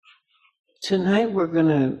Tonight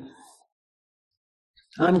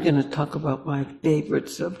I'm gonna talk about my favorite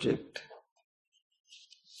subject.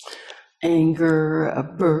 Anger,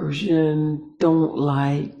 aversion, don't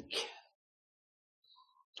like.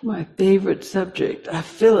 My favorite subject. I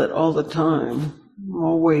feel it all the time. I'm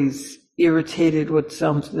always irritated with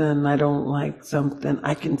something. I don't like something.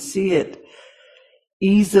 I can see it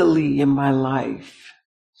easily in my life.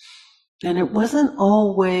 And it wasn't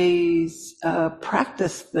always a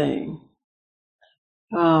practice thing.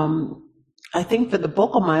 I think for the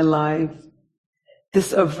bulk of my life,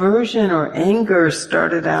 this aversion or anger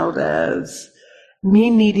started out as me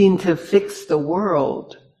needing to fix the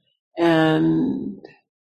world, and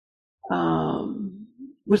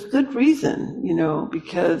with good reason,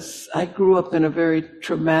 because I grew up in a very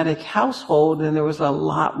traumatic household and there was a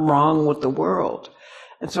lot wrong with the world.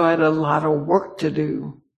 And so I had a lot of work to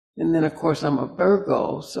do. And then, of course, I'm a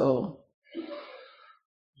Virgo, so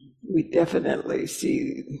we definitely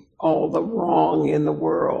see all the wrong in the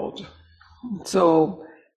world. So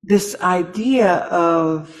this idea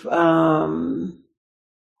of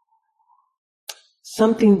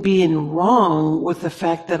something being wrong with the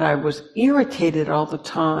fact that I was irritated all the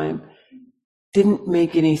time didn't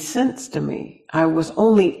make any sense to me. I was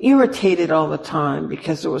only irritated all the time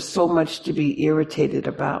because there was so much to be irritated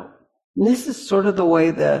about. And this is sort of the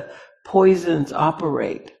way the poisons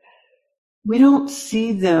operate. We don't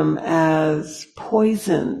see them as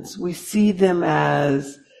poisons. We see them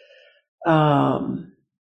as kind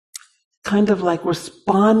of like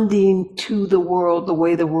responding to the world the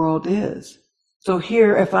way the world is. So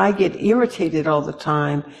here, if I get irritated all the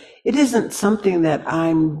time, it isn't something that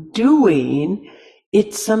I'm doing.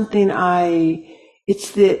 It's something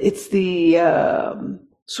it's the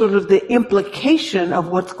sort of the implication of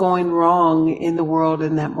what's going wrong in the world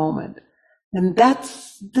in that moment. And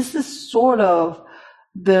this is sort of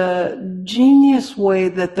the genius way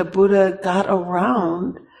that the Buddha got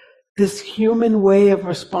around this human way of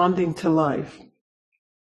responding to life.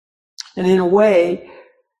 And in a way,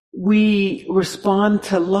 we respond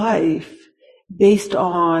to life based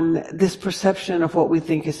on this perception of what we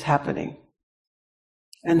think is happening.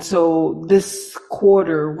 And so this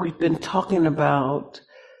quarter, we've been talking about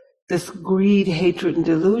this greed, hatred, and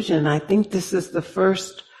delusion. I think this is the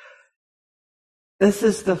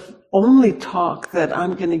only talk that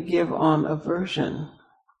I'm going to give on aversion.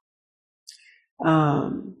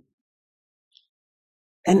 And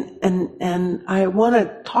I want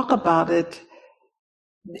to talk about it.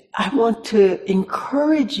 I want to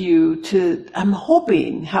encourage you I'm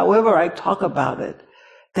hoping, however I talk about it,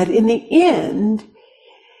 that in the end,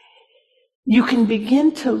 you can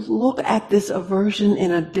begin to look at this aversion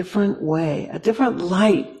in a different way, a different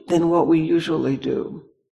light than what we usually do.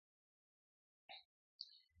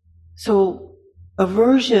 So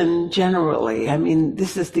aversion generally,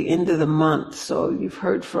 this is the end of the month, so you've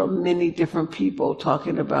heard from many different people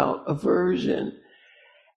talking about aversion.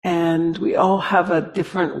 And we all have a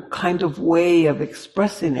different kind of way of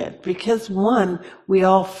expressing it, because one, we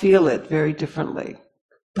all feel it very differently.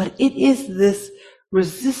 But it is this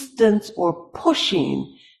resistance or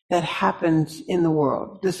pushing that happens in the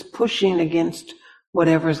world, this pushing against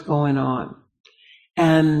whatever's going on.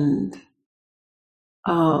 And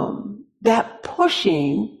that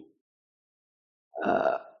pushing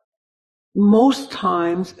most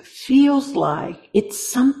times feels like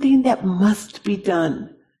it's something that must be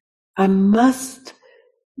done. I must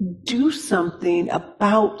do something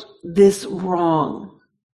about this wrong.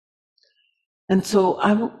 And so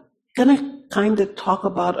I'm going to kind of talk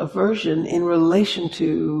about aversion in relation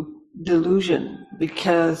to delusion,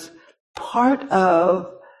 because part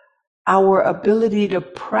of our ability to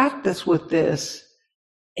practice with this,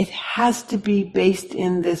 it has to be based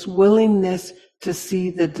in this willingness to see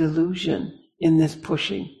the delusion in this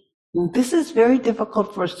pushing. And this is very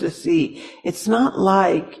difficult for us to see. It's not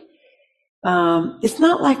like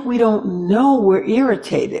we don't know we're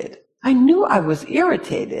irritated. I knew I was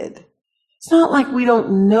irritated. It's not like we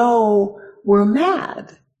don't know we're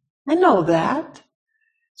mad. I know that.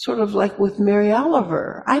 Sort of like with Mary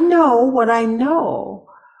Oliver. I know what I know,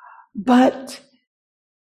 but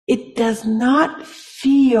it does not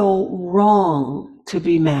feel wrong to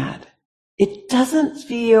be mad. It doesn't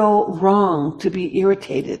feel wrong to be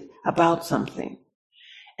irritated about something.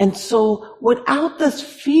 And so without this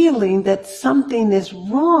feeling that something is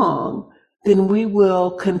wrong, then we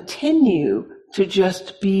will continue to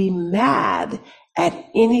just be mad at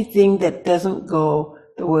anything that doesn't go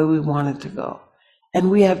the way we want it to go. And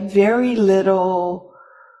we have very little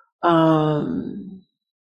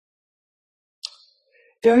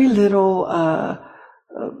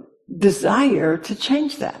desire to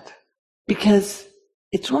change that. because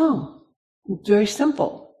it's wrong. It's very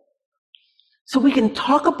simple. So we can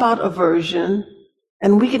talk about aversion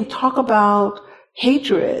and we can talk about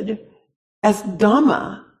hatred as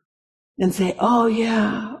Dhamma and say, oh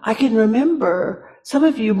yeah, I can remember. Some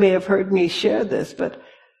of you may have heard me share this, but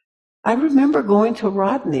I remember going to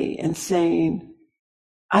Rodney and saying,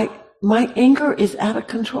 my anger is out of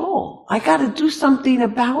control. I got to do something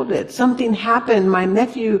about it. Something happened. My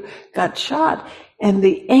nephew got shot, and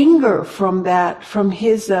the anger from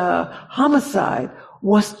his homicide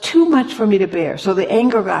was too much for me to bear. So the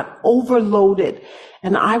anger got overloaded,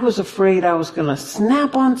 and I was afraid I was going to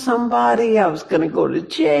snap on somebody. I was going to go to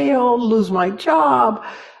jail, lose my job.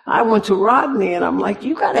 I went to Rodney, and I'm like,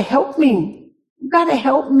 you got to help me. You got to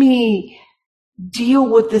help me deal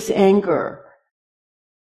with this anger.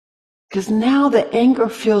 Because now the anger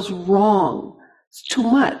feels wrong. It's too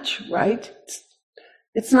much, right?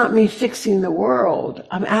 It's not me fixing the world.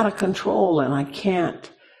 I'm out of control and I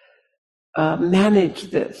can't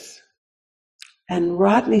manage this. And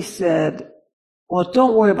Rodney said, well,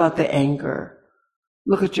 don't worry about the anger.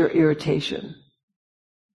 Look at your irritation.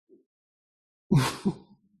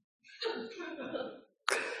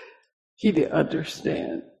 He didn't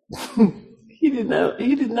understand. He did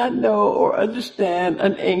not know or understand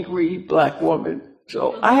an angry black woman.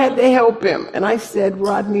 So I had to help him. And I said,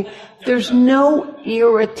 Rodney, there's no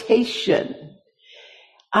irritation.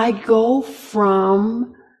 I go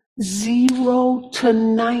from 0 to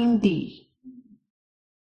 90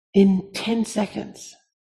 in 10 seconds.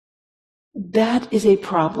 That is a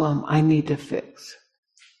problem I need to fix.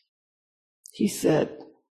 He said,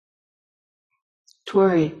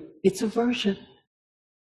 Tori, it's aversion.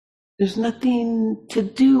 There's nothing to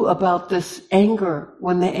do about this anger.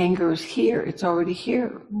 When the anger is here, it's already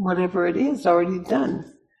here. Whatever it is, already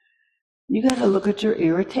done. You got to look at your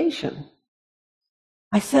irritation.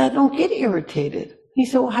 I said, I don't get irritated. He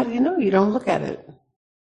said, well, how do you know? You don't look at it.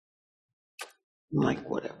 I'm like,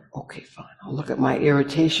 whatever. Okay, fine. I'll look at my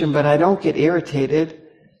irritation, but I don't get irritated.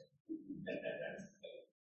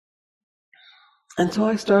 And so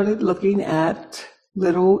I started looking at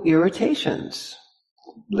little irritations.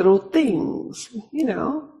 Little things, it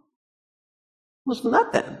was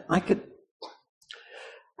nothing. I could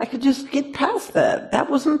just get past that. That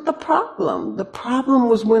wasn't the problem. The problem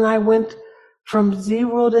was when I went from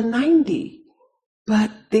 0 to 90.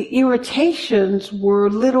 But the irritations were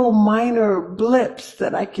little minor blips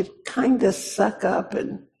that I could kind of suck up,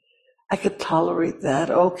 and I could tolerate that.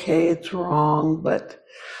 Okay, it's wrong, but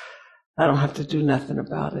I don't have to do nothing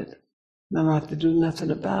about it.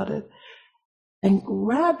 And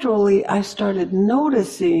gradually I started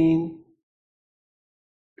noticing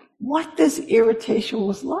what this irritation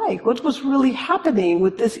was like, what was really happening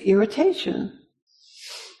with this irritation.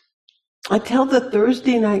 I tell the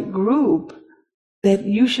Thursday night group that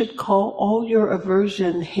you should call all your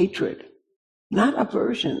aversion hatred, not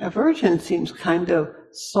aversion. Aversion seems kind of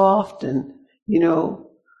soft and,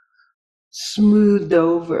 smoothed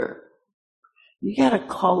over. You got to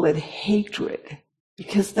call it hatred.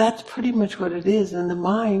 Because that's pretty much what it is in the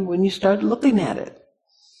mind when you start looking at it.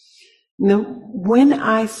 Now, when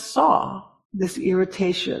I saw this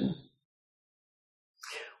irritation,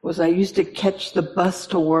 was I used to catch the bus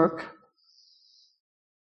to work,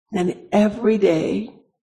 and every day,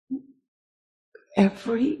 I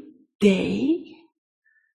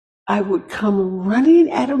would come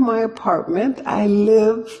running out of my apartment. I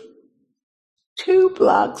live 2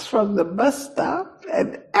 blocks from the bus stop.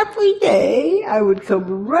 And every day I would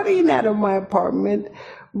come running out of my apartment,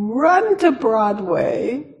 run to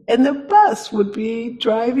Broadway, and the bus would be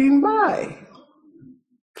driving by.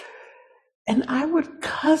 And I would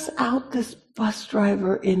cuss out this bus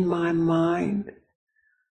driver in my mind.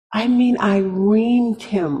 I mean, I reamed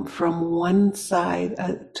him from one side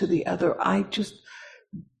to the other. I just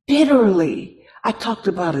bitterly. I talked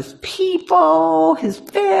about his people, his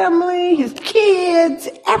family, his kids,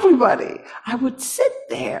 everybody. I would sit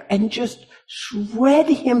there and just shred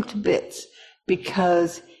him to bits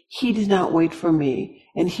because he did not wait for me.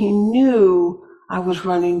 And he knew I was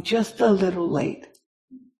running just a little late.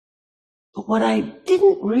 But what I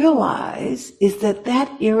didn't realize is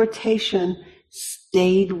that irritation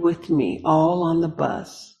stayed with me all on the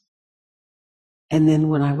bus. And then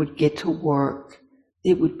when I would get to work,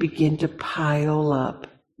 it would begin to pile up,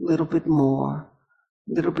 little bit more,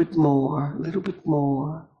 little bit more, little bit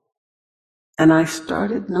more. And I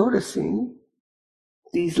started noticing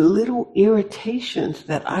these little irritations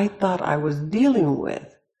that I thought I was dealing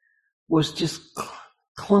with was just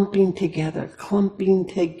clumping together.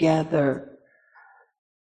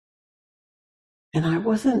 And I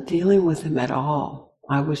wasn't dealing with them at all.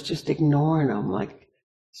 I was just ignoring them, like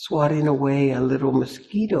swatting away a little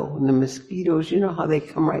mosquito. And the mosquitoes, you know how they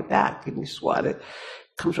come right back, and you swat it,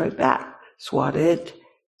 comes right back. Swat it,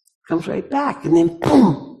 comes right back. And then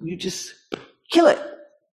boom, you just kill it.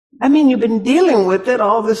 I mean, you've been dealing with it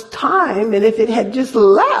all this time, and if it had just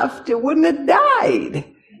left, it wouldn't have died.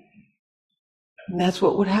 And that's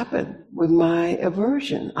what would happen with my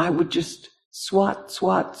aversion. I would just swat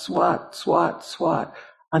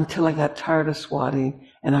until I got tired of swatting,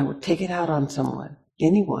 and I would take it out on someone,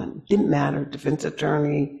 anyone. Didn't matter, defense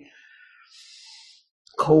attorney,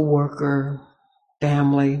 co-worker,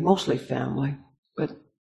 family, mostly family, but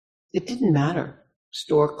it didn't matter.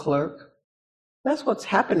 Store clerk. That's what's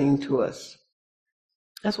happening to us.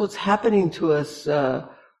 That's what's happening to us,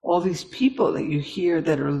 all these people that you hear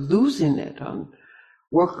that are losing it on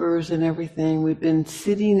workers and everything. We've been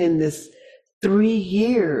sitting in this 3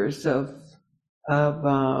 years of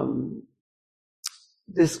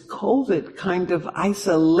this COVID kind of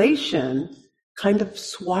isolation, kind of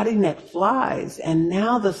swatting at flies. And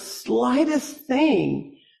now the slightest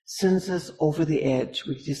thing sends us over the edge.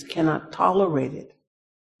 We just cannot tolerate it.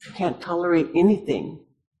 Can't tolerate anything.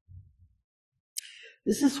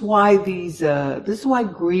 This is why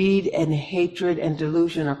greed and hatred and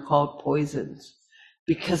delusion are called poisons,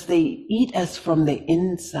 because they eat us from the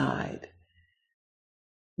inside.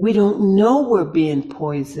 We don't know we're being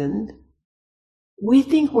poisoned. We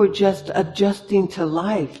think we're just adjusting to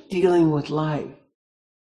life, dealing with life.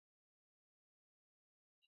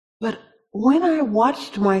 But when I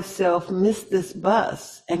watched myself miss this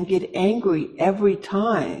bus and get angry every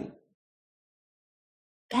time,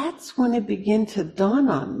 that's when it began to dawn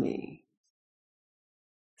on me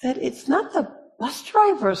that it's not the bus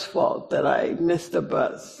driver's fault that I missed the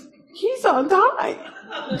bus. He's on time.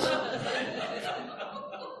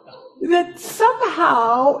 That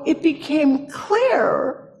somehow it became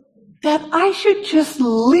clear that I should just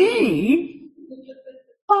leave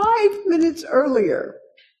 5 minutes earlier.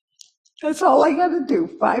 That's all I got to do,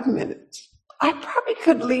 5 minutes. I probably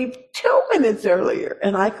could leave 2 minutes earlier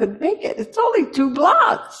and I could make it. It's only 2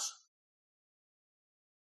 blocks.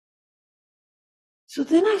 So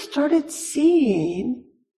then I started seeing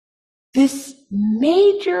this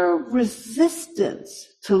major resistance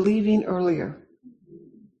to leaving earlier.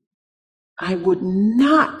 I would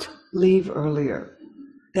not leave earlier.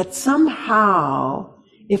 That somehow,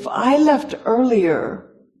 if I left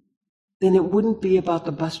earlier, then it wouldn't be about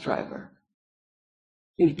the bus driver.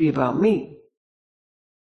 It'd be about me.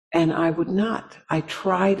 And I would not. I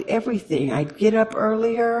tried everything. I'd get up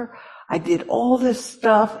earlier. I did all this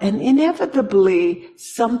stuff, and inevitably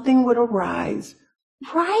something would arise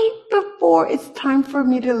right before it's time for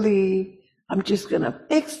me to leave. I'm just going to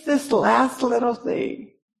fix this last little thing.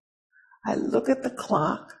 I look at the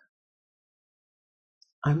clock.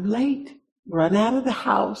 I'm late. Run out of the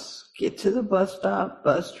house, get to the bus stop,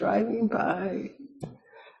 bus driving by,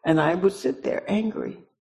 and I would sit there angry.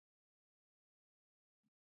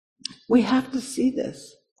 We have to see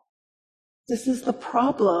this. This is the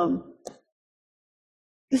problem.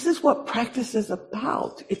 This is what practice is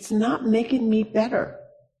about. It's not making me better.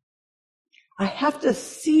 I have to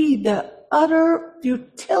see the utter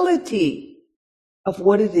futility of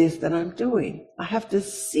what it is that I'm doing. I have to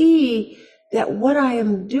see that what I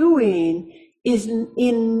am doing is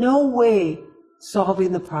in no way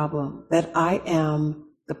solving the problem, that I am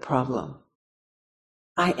the problem.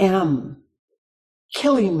 I am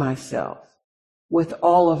killing myself with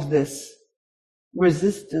all of this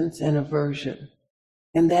resistance and aversion.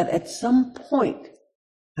 And that at some point,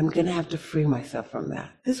 I'm going to have to free myself from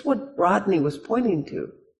that. This is what Rodney was pointing to.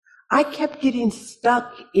 I kept getting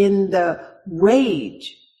stuck in the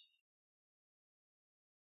rage.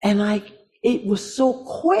 And it was so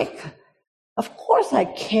quick. Of course I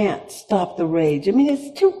can't stop the rage. I mean,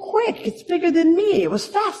 it's too quick. It's bigger than me. It was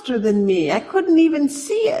faster than me. I couldn't even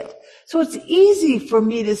see it. So it's easy for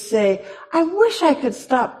me to say, I wish I could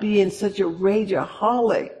stop being such a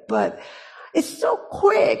rageaholic, but it's so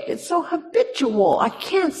quick. It's so habitual. I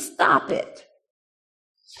can't stop it.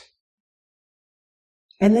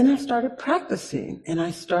 And then I started practicing, and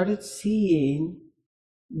I started seeing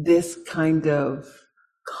this kind of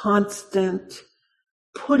constant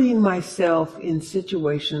putting myself in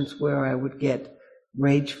situations where I would get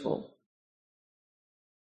rageful.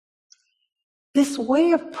 This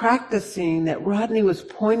way of practicing that Rodney was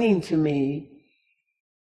pointing to me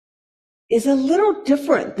is a little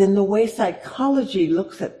different than the way psychology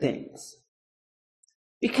looks at things.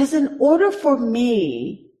 Because in order for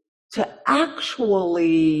me to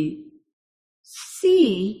actually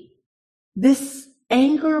see this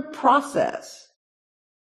anger process,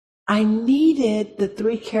 I needed the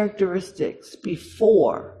three characteristics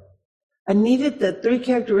before. I needed the three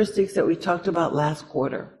characteristics that we talked about last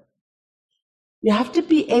quarter. You have to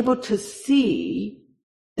be able to see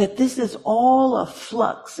that this is all a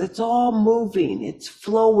flux. It's all moving. It's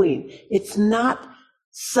flowing. It's not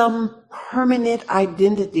some permanent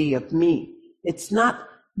identity of me. It's not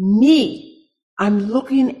me. I'm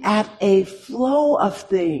looking at a flow of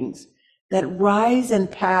things that rise and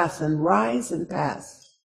pass and rise and pass.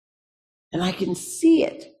 And I can see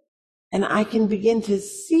it. And I can begin to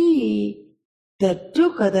see the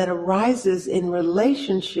dukkha that arises in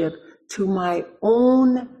relationship to my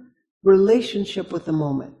own relationship with the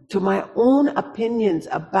moment, to my own opinions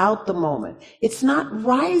about the moment. It's not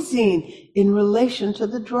rising in relation to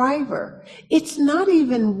the driver. It's not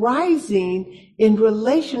even rising in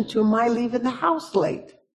relation to my leaving the house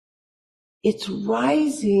late. It's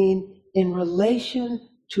rising in relation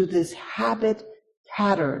to this habit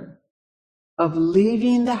pattern of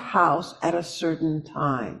leaving the house at a certain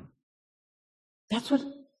time.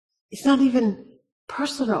 It's not even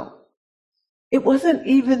personal. It wasn't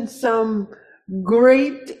even some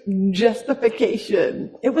great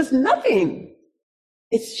justification. It was nothing.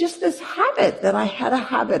 It's just this habit that I had a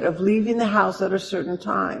habit of leaving the house at a certain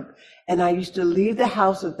time. And I used to leave the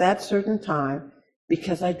house at that certain time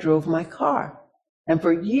because I drove my car. And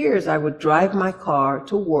for years I would drive my car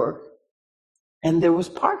to work and there was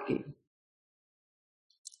parking.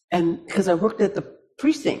 And because I worked at the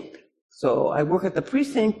precinct. So I work at the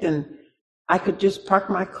precinct and I could just park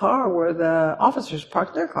my car where the officers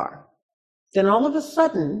park their car. Then all of a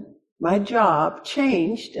sudden, my job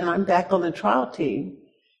changed and I'm back on the trial team.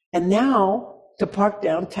 And now to park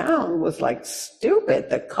downtown was like stupid,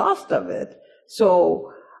 the cost of it.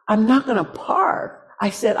 So I'm not going to park. I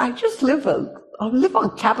said, I live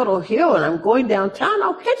on Capitol Hill and I'm going downtown.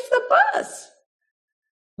 I'll catch the bus.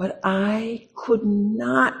 But I could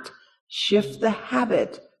not shift the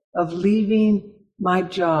habit of leaving my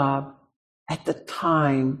job at the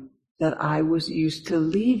time that I was used to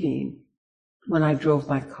leaving when I drove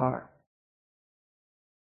my car.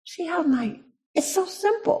 See how it's so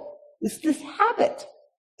simple. It's this habit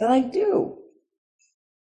that I do.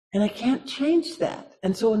 And I can't change that.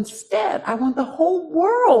 And so instead, I want the whole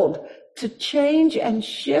world to change and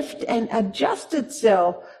shift and adjust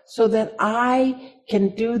itself so that I can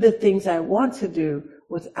do the things I want to do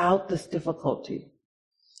without this difficulty.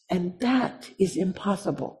 And that is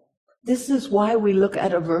impossible. This is why we look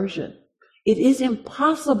at aversion. It is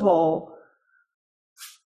impossible.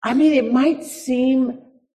 I mean, it might seem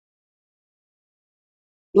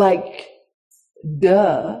like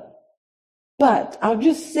duh, but I'll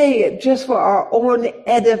just say it just for our own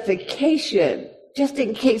edification, just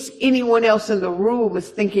in case anyone else in the room is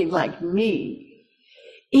thinking like me.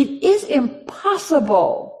 It is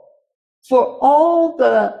impossible for all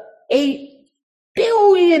the 8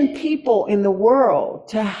 billion people in the world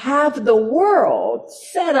to have the world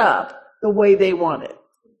set up the way they want it.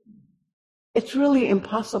 It's really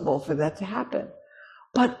impossible for that to happen.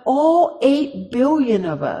 But all 8 billion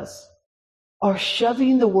of us are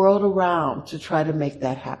shoving the world around to try to make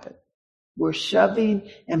that happen. We're shoving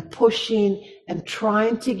and pushing and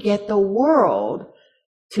trying to get the world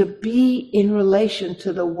to be in relation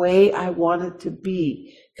to the way I want it to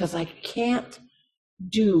be, because I can't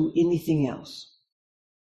do anything else.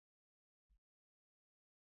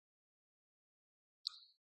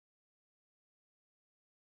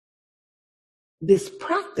 This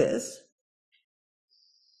practice,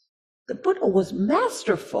 the Buddha was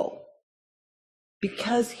masterful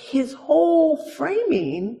because his whole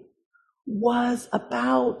framing was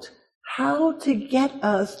about how to get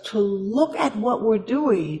us to look at what we're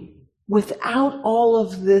doing without all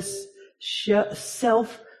of this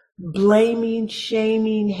self-blaming,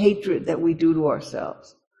 shaming, hatred that we do to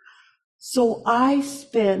ourselves. So I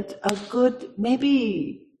spent a good,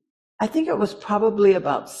 I think it was probably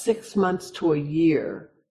about 6 months to a year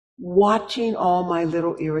watching all my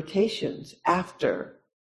little irritations after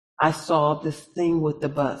I saw this thing with the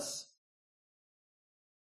bus.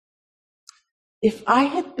 If I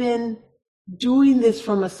had been doing this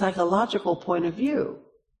from a psychological point of view,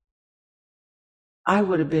 I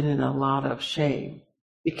would have been in a lot of shame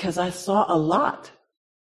because I saw a lot.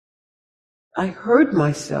 I heard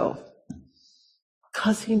myself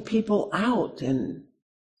cussing people out, and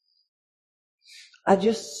I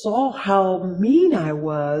just saw how mean I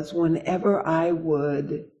was whenever I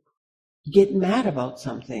would get mad about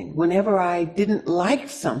something. Whenever I didn't like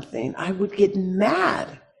something, I would get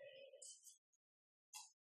mad.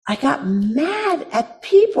 I got mad at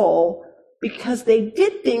people because they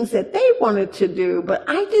did things that they wanted to do, but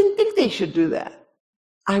I didn't think they should do that.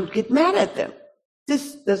 I would get mad at them.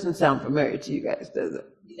 This doesn't sound familiar to you guys, does it?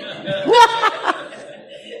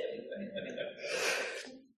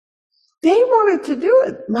 They wanted to do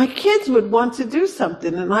it. My kids would want to do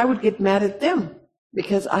something, and I would get mad at them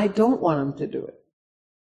because I don't want them to do it.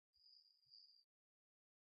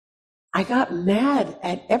 I got mad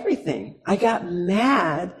at everything. I got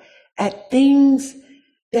mad at things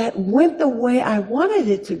that went the way I wanted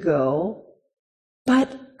it to go,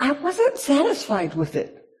 but I wasn't satisfied with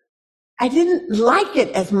it. I didn't like it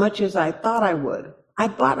as much as I thought I would. I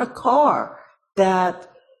bought a car that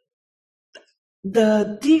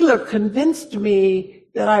the dealer convinced me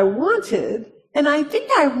that I wanted, and I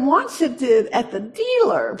think I wanted it at the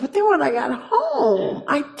dealer, but then when I got home,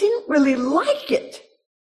 I didn't really like it.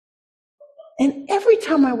 And every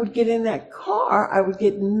time I would get in that car, I would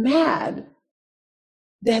get mad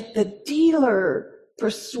that the dealer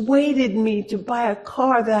persuaded me to buy a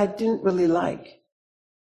car that I didn't really like.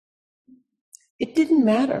 It didn't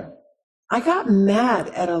matter. I got mad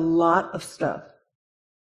at a lot of stuff.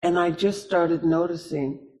 And I just started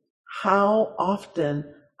noticing how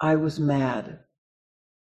often I was mad.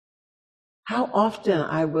 How often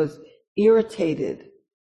I was irritated.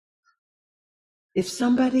 If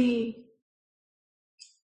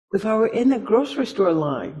I were in the grocery store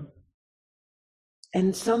line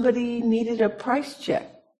and somebody needed a price check,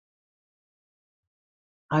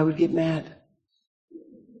 I would get mad.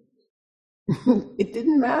 It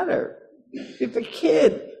didn't matter. If a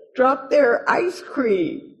kid dropped their ice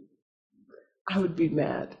cream, I would be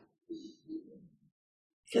mad.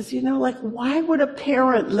 Because, why would a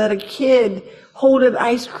parent let a kid hold an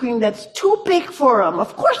ice cream that's too big for them?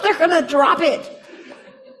 Of course they're going to drop it.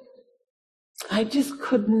 I just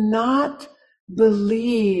could not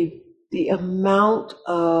believe the amount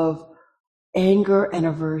of anger and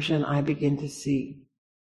aversion I begin to see.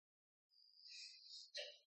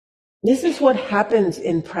 This is what happens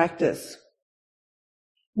in practice.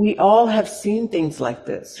 We all have seen things like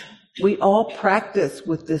this. We all practice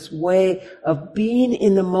with this way of being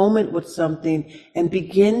in the moment with something and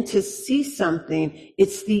begin to see something.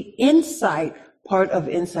 It's the insight part of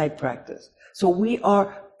insight practice. So we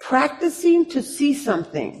are practicing to see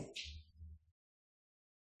something.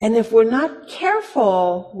 And if we're not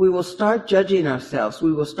careful, we will start judging ourselves.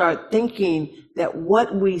 We will start thinking that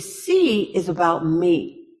what we see is about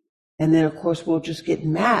me. And then, of course, we'll just get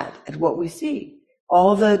mad at what we see.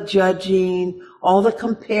 All the judging, all the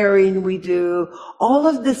comparing we do, all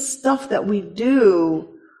of this stuff that we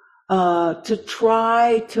do to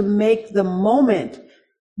try to make the moment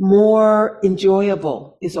more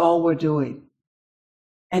enjoyable is all we're doing.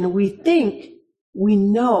 And we think we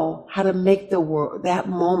know how to make that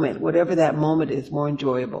moment, whatever that moment is, more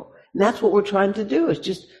enjoyable. And that's what we're trying to do, is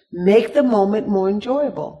just make the moment more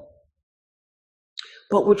enjoyable.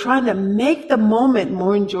 But we're trying to make the moment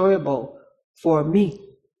more enjoyable for me.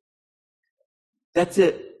 That's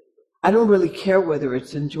it. I don't really care whether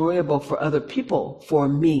it's enjoyable for other people, for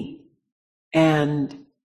me. And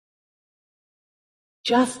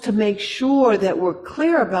just to make sure that we're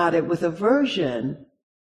clear about it with aversion,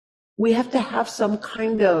 we have to have some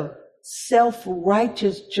kind of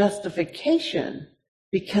self-righteous justification,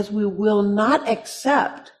 because we will not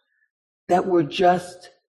accept that we're just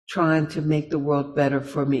trying to make the world better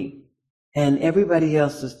for me, and everybody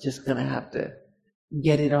else is just going to have to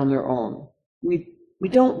get it on their own. We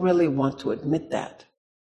don't really want to admit that.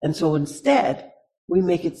 And so instead, we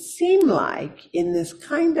make it seem like, in this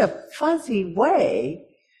kind of fuzzy way,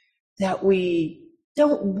 that we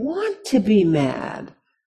don't want to be mad,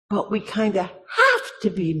 but we kind of have to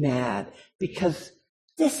be mad because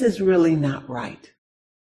this is really not right.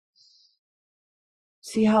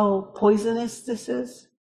 See how poisonous this is?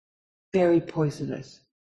 Very poisonous.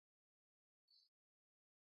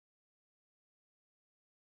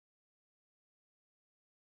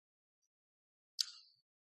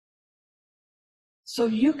 So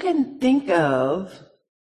you can think of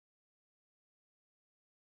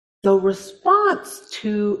the response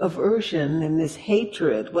to aversion and this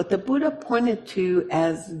hatred, what the Buddha pointed to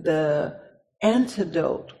as the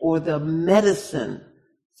antidote or the medicine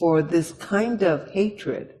for this kind of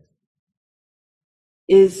hatred,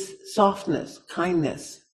 is softness,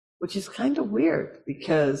 kindness, which is kind of weird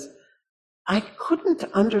because I couldn't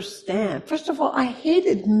understand. First of all, I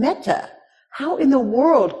hated metta. How in the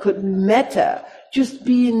world could metta, just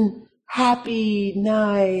being happy,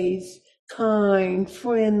 nice, kind,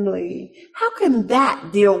 friendly, how can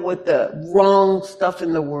that deal with the wrong stuff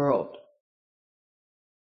in the world?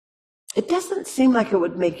 It doesn't seem like it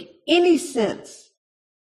would make any sense.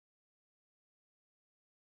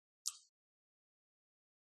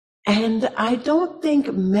 And I don't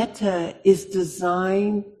think metta is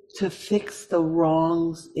designed to fix the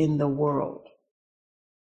wrongs in the world.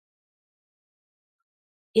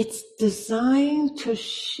 It's designed to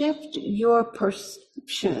shift your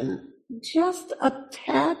perception just a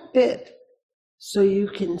tad bit so you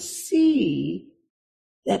can see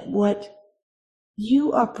that what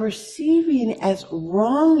you are perceiving as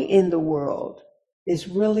wrong in the world is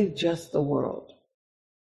really just the world.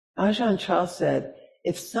 Ajahn Chah said,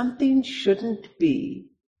 if something shouldn't be,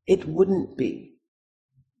 it wouldn't be.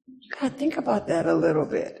 You gotta think about that a little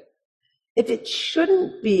bit. If it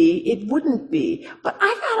shouldn't be, it wouldn't be. But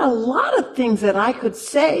I got a lot of things that I could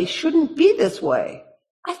say shouldn't be this way.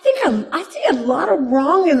 I see a lot of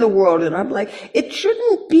wrong in the world, and I'm like, it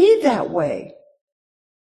shouldn't be that way.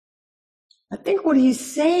 I think what he's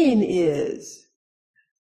saying is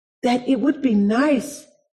that it would be nice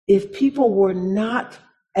if people were not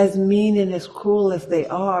as mean and as cruel as they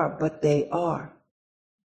are, but they are.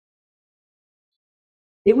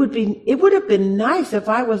 It would have been nice if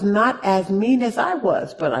I was not as mean as I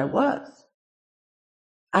was, but I was.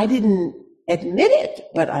 I didn't admit it,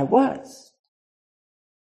 but I was.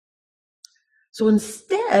 So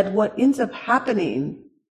instead, what ends up happening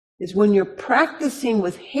is when you're practicing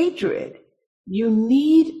with hatred, you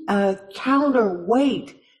need a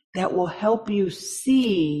counterweight that will help you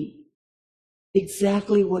see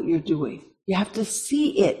exactly what you're doing. You have to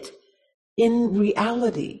see it in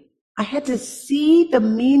reality. I had to see the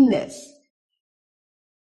meanness,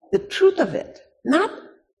 the truth of it. Not,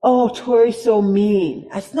 oh, Tori's so mean.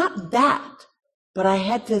 It's not that. But I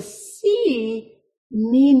had to see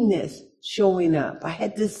meanness showing up. I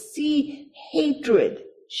had to see hatred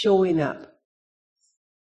showing up.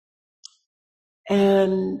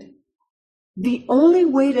 And the only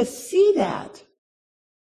way to see that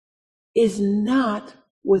is not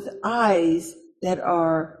with eyes that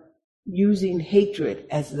are using hatred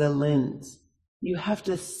as the lens. You have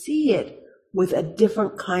to see it with a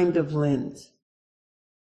different kind of lens.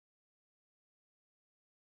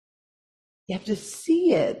 You have to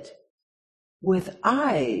see it with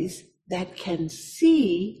eyes that can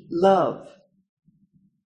see love,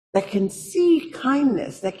 that can see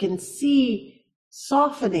kindness, that can see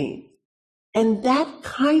softening. And that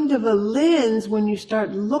kind of a lens, when you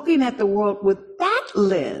start looking at the world with that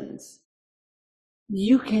lens,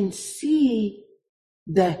 you can see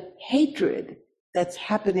the hatred that's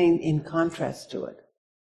happening in contrast to it.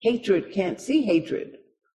 Hatred can't see hatred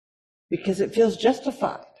because it feels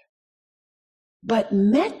justified. But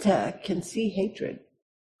metta can see hatred.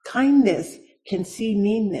 Kindness can see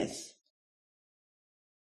meanness.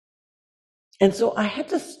 And so I had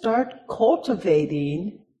to start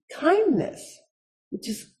cultivating kindness, which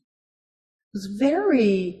was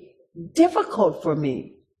very difficult for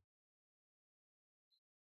me.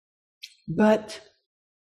 But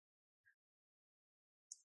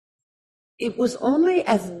it was only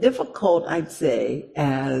as difficult, I'd say,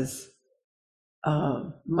 as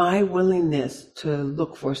my willingness to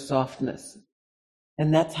look for softness.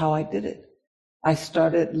 And that's how I did it. I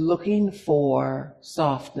started looking for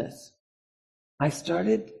softness.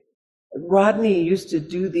 Rodney used to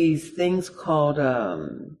do these things called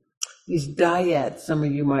these dyads. Some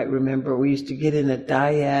of you might remember. We used to get in a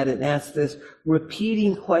dyad and ask this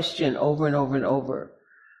repeating question over and over and over.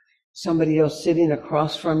 Somebody else sitting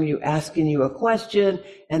across from you asking you a question,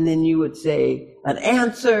 and then you would say an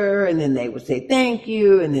answer, and then they would say thank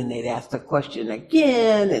you, and then they'd ask the question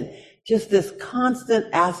again, and just this constant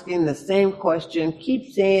asking the same question,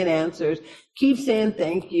 keep saying answers, keep saying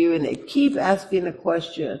thank you, and they keep asking the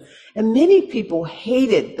question. And many people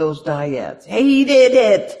hated those dyads, hated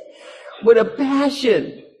it with a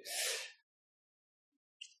passion.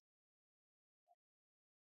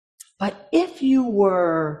 But if you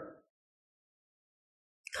were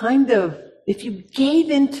if you gave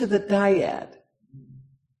into the dyad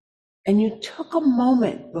and you took a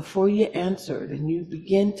moment before you answered and you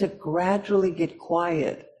began to gradually get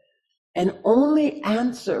quiet and only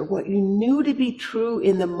answer what you knew to be true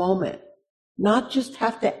in the moment, not just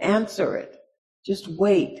have to answer it, just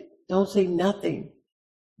wait, don't say nothing,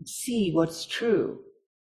 see what's true.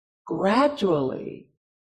 Gradually,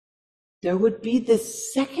 there would be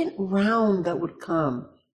this second round that would come,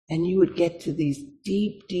 and you would get to these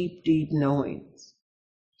deep, deep, deep knowings.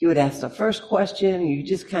 You would ask the first question, and you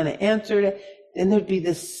just kind of answered it. Then there'd be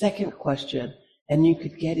this second question, and you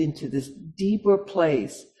could get into this deeper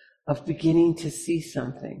place of beginning to see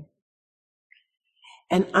something.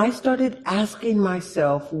 And I started asking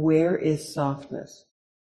myself, where is softness?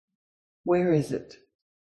 Where is it?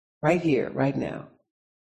 Right here, right now.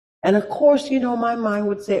 And of course, my mind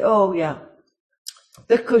would say, oh yeah,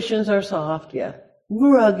 The cushions are soft, yeah.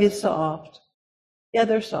 Rug is soft. Yeah,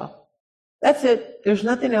 they're soft. That's it. There's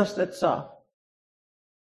nothing else that's soft.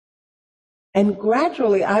 And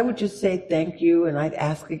gradually I would just say thank you, and I'd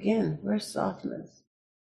ask again, where's softness?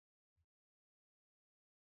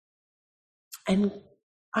 And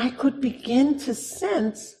I could begin to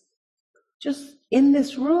sense, just in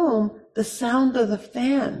this room, the sound of the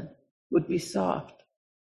fan would be soft.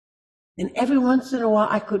 And every once in a while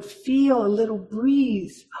I could feel a little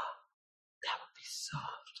breeze. Oh, that would be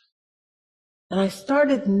soft. And I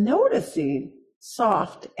started noticing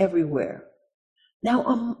soft everywhere.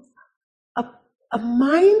 Now, a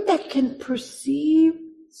mind that can perceive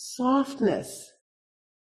softness,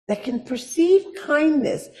 that can perceive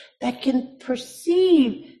kindness, that can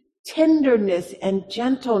perceive tenderness and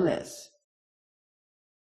gentleness,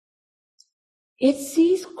 it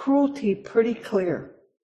sees cruelty pretty clear.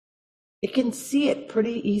 It can see it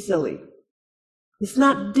pretty easily. It's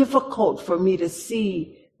not difficult for me to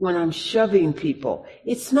see when I'm shoving people.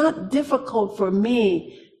 It's not difficult for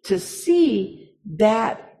me to see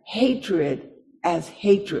that hatred as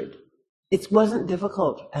hatred. It wasn't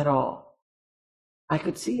difficult at all. I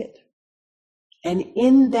could see it. And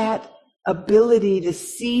in that ability to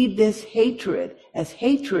see this hatred as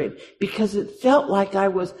hatred, because it felt like I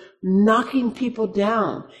was knocking people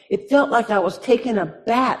down. It felt like I was taking a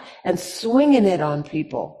bat and swinging it on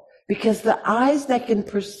people, because the eyes that can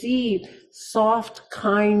perceive soft,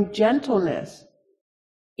 kind gentleness,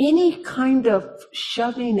 any kind of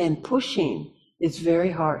shoving and pushing is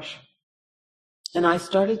very harsh. And I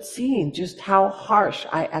started seeing just how harsh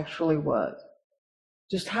I actually was,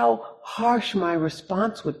 just how harsh my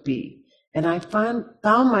response would be. And I found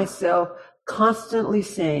myself constantly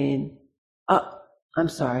saying, I'm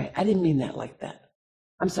sorry, I didn't mean that like that.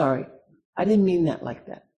 I'm sorry, I didn't mean that like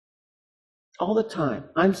that. All the time,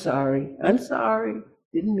 I'm sorry,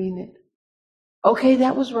 didn't mean it. Okay,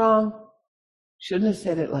 that was wrong. Shouldn't have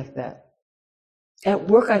said it like that. At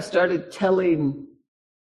work, I started telling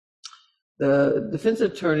the defense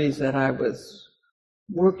attorneys that I was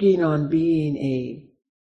working on being a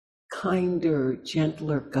kinder,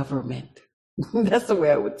 gentler government. That's the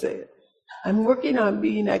way I would say it. I'm working on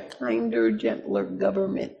being a kinder, gentler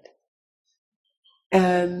government.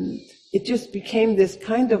 And it just became this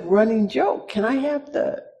kind of running joke. Can I have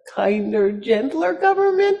the kinder, gentler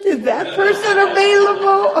government? Is that person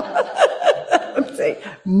available? I'm saying,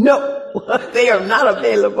 no, they are not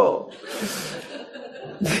available.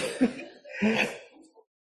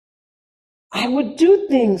 I would do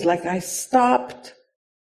things like I stopped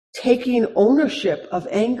taking ownership of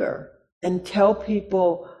anger and tell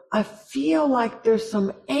people, I feel like there's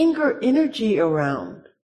some anger energy around.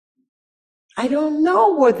 I don't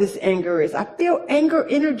know where this anger is. I feel anger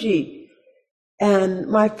energy. And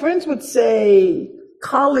my friends would say,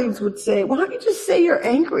 colleagues would say, why don't you just say you're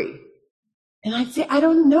angry? And I'd say, I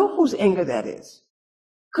don't know whose anger that is.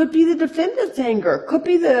 Could be the defendant's anger, could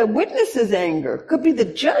be the witness's anger, could be the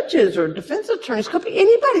judges or defense attorneys, could be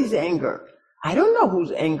anybody's anger. I don't know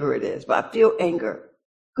whose anger it is, but I feel anger.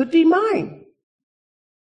 Could be mine.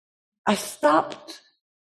 I stopped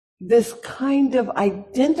this kind of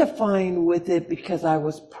identifying with it because I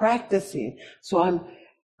was practicing. So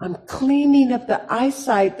I'm cleaning up the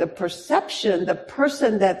eyesight, the perception, the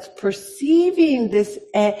person that's perceiving this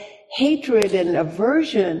hatred and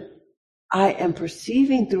aversion, I am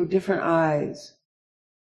perceiving through different eyes.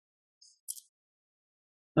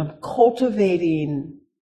 I'm cultivating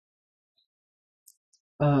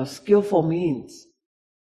skillful means.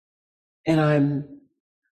 And I'm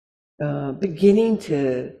beginning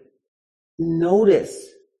to notice,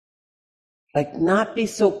 like not be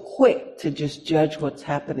so quick to just judge what's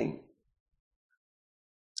happening.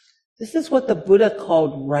 This is what the Buddha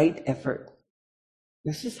called right effort.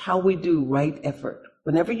 This is how we do right effort.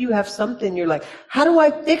 Whenever you have something, you're like, how do I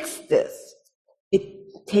fix this?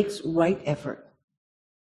 It takes right effort.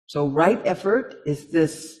 So right effort is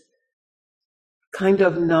this kind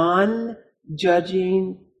of non-judging,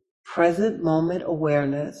 present moment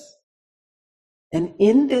awareness. And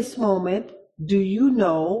in this moment, do you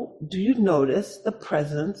notice the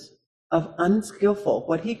presence of unskillful,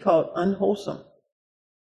 what he called unwholesome?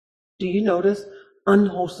 Do you notice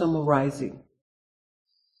unwholesome arising?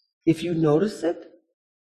 If you notice it,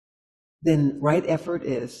 then right effort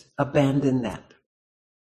is abandon that.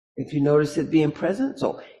 If you notice it being present,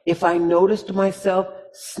 so if I noticed myself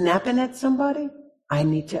snapping at somebody, I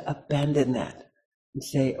need to abandon that and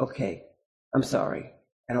say, okay, I'm sorry,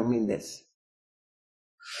 I don't mean this.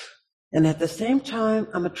 And at the same time,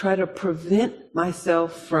 I'm going to try to prevent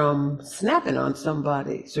myself from snapping on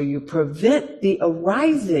somebody. So you prevent the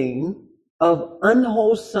arising of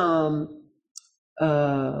unwholesome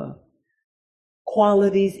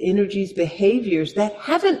qualities, energies, behaviors that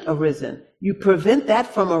haven't arisen. You prevent that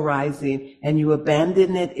from arising and you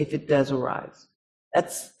abandon it if it does arise.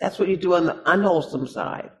 That's what you do on the unwholesome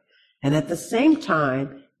side. And at the same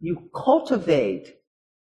time, you cultivate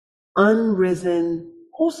unrisen,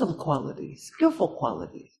 wholesome qualities, skillful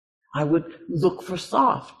qualities. I would look for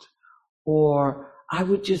soft, or I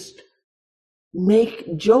would just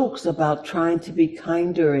make jokes about trying to be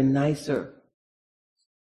kinder and nicer.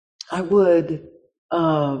 I would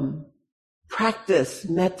practice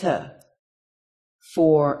metta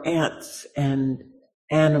for ants and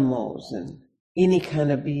animals and any kind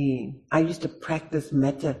of being. I used to practice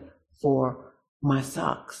metta for my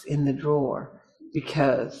socks in the drawer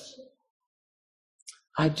because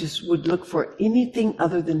I just would look for anything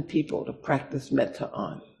other than people to practice metta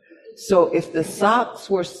on. So if the socks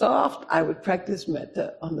were soft, I would practice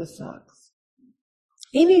metta on the socks.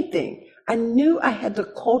 Anything. I knew I had to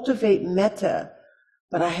cultivate metta,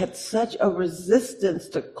 but I had such a resistance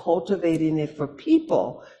to cultivating it for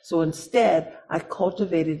people. So instead, I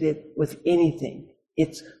cultivated it with anything.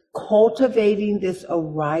 It's cultivating this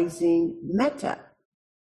arising metta.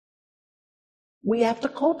 We have to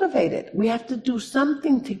cultivate it. We have to do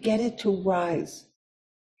something to get it to rise.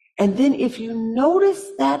 And then if you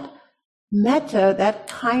notice that metta, that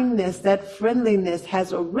kindness, that friendliness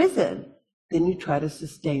has arisen, then you try to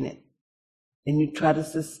sustain it. And you try to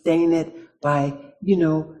sustain it by,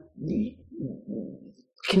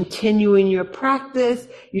 continuing your practice.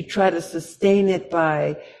 You try to sustain it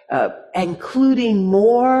by including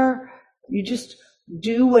more. You just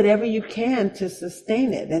do whatever you can to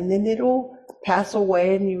sustain it. And then it'll pass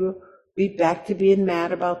away and you will be back to being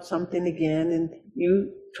mad about something again. And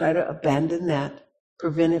you try to abandon that,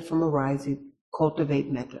 prevent it from arising,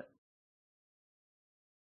 cultivate metta.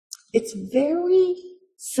 It's very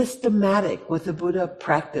systematic what the Buddha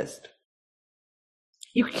practiced.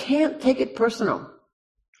 You can't take it personal.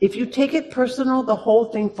 If you take it personal, the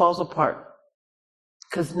whole thing falls apart.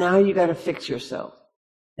 Because now you got to fix yourself.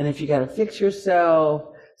 And if you got to fix yourself,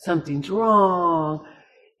 something's wrong.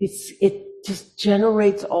 It just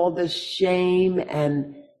generates all this shame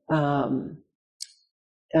and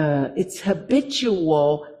it's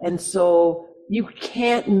habitual. And so you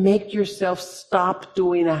can't make yourself stop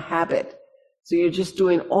doing a habit. So you're just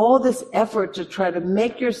doing all this effort to try to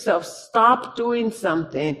make yourself stop doing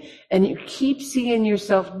something, and you keep seeing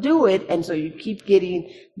yourself do it, and so you keep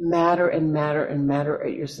getting madder and madder and madder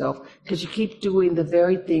at yourself because you keep doing the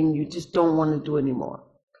very thing you just don't want to do anymore.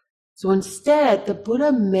 So instead, the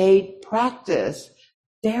Buddha made practice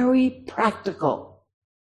very practical.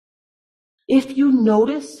 If you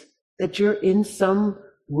notice that you're in some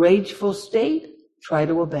rageful state, try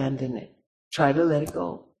to abandon it. Try to let it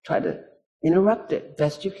go. Try to interrupt it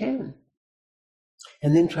best you can.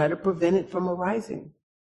 And then try to prevent it from arising.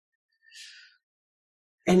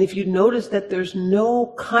 And if you notice that there's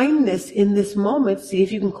no kindness in this moment, see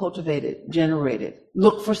if you can cultivate it, generate it.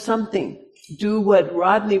 Look for something. Do what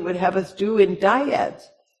Rodney would have us do in dyads.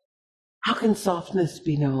 How can softness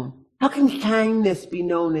be known? How can kindness be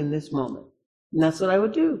known in this moment? And that's what I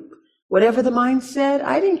would do. Whatever the mind said,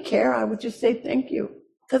 I didn't care. I would just say thank you.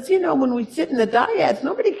 Because, when we sit in the dyads,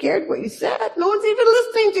 nobody cared what you said. No one's even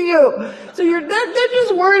listening to you. So they're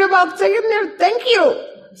just worried about saying their thank you.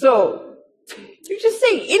 So you just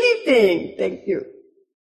say anything, thank you.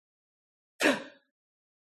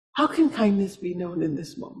 How can kindness be known in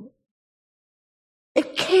this moment?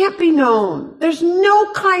 It can't be known. There's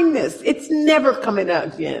no kindness. It's never coming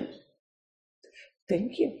out again.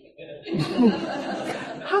 Thank you.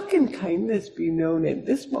 How can kindness be known in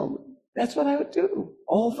this moment? That's what I would do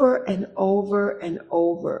over and over and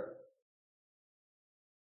over.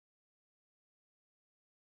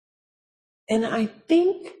 And I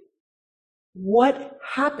think what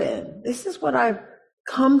happened, this is what I've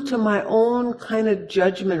come to my own kind of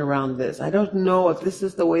judgment around this. I don't know if this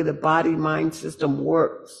is the way the body-mind system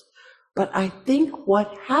works, but I think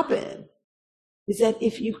what happened is that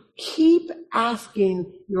if you keep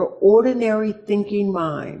asking your ordinary thinking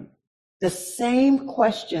mind the same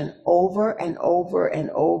question over and over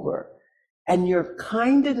and over, and you're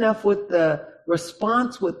kind enough with the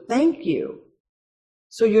response with thank you,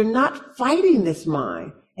 so you're not fighting this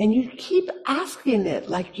mind, and you keep asking it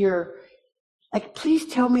like please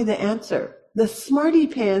tell me the answer. The smarty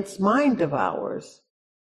pants mind of ours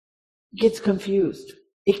gets confused.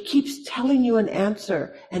 It keeps telling you an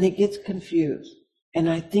answer and it gets confused. And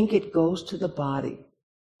I think it goes to the body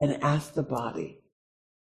and asks the body,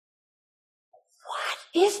 what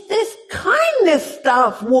is this kindness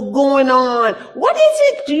stuff going on? What is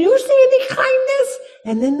it? Do you see any kindness?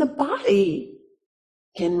 And then the body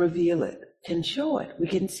can reveal it, can show it. We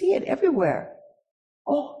can see it everywhere.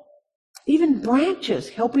 Oh, even branches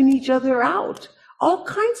helping each other out. All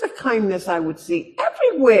kinds of kindness I would see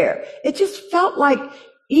everywhere. It just felt like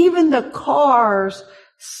even the cars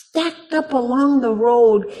stacked up along the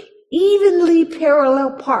road, evenly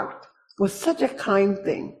parallel parked, was such a kind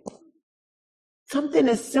thing. Something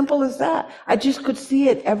as simple as that. I just could see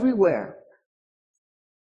it everywhere.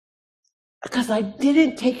 Because I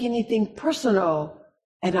didn't take anything personal,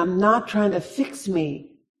 and I'm not trying to fix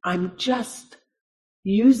me. I'm just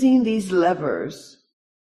using these levers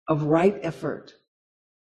of right effort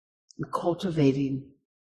and cultivating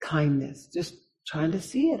kindness. Just trying to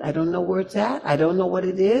see it. I don't know where it's at. I don't know what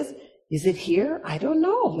it is. Is it here? I don't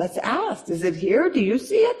know. Let's ask. Is it here? Do you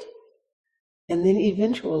see it? And then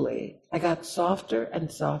eventually I got softer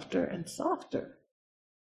and softer and softer.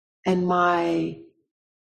 And my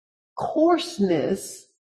coarseness,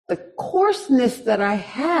 the coarseness that I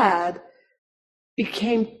had,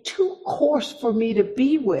 became too coarse for me to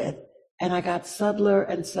be with. And I got subtler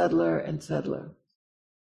and subtler and subtler.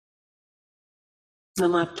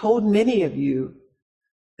 And I've told many of you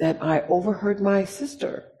that I overheard my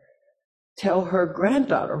sister tell her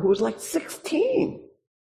granddaughter, who was like 16,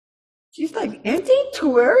 she's like, Auntie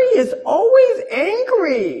Tueri is always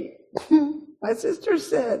angry. My sister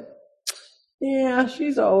said, yeah,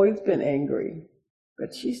 she's always been angry,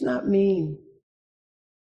 but she's not mean.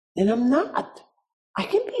 And I'm not. I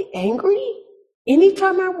can be angry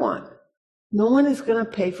anytime I want. No one is going to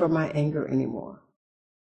pay for my anger anymore.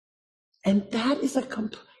 And that is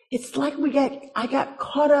it's like I got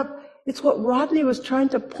caught up. It's what Rodney was trying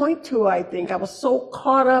to point to, I think. I was so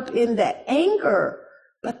caught up in the anger,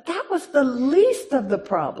 but that was the least of the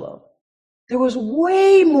problem. There was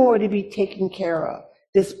way more to be taken care of.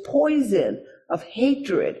 This poison of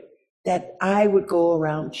hatred that I would go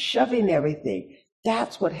around shoving everything.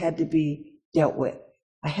 That's what had to be dealt with.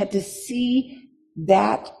 I had to see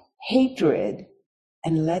that hatred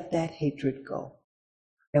and let that hatred go.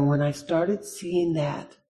 And when I started seeing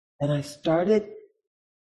that, and I started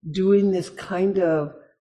doing this kind of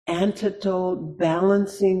antidote,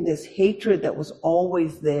 balancing this hatred that was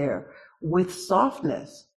always there with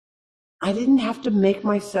softness, I didn't have to make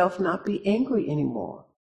myself not be angry anymore.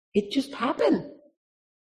 It just happened.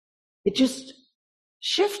 It just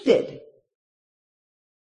shifted.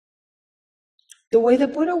 The way the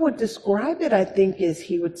Buddha would describe it, I think, is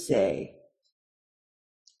he would say,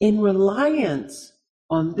 in reliance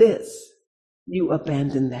on this, you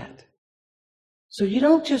abandon that. So you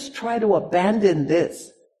don't just try to abandon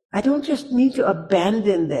this. I don't just need to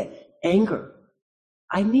abandon the anger.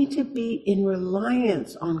 I need to be in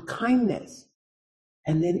reliance on kindness.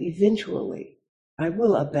 And then eventually, I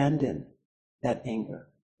will abandon that anger.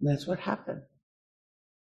 And that's what happened.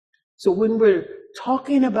 So when we're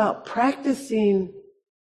talking about practicing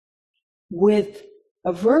with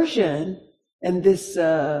aversion and this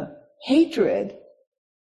hatred,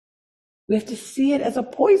 we have to see it as a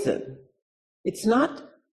poison. It's not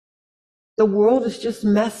the world is just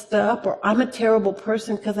messed up, or I'm a terrible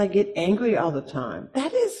person because I get angry all the time.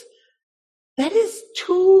 That is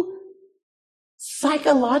too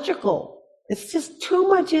psychological. It's just too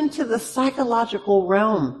much into the psychological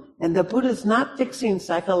realm. And the Buddha's not fixing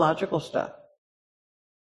psychological stuff.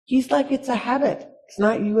 He's like, it's a habit. It's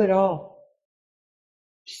not you at all.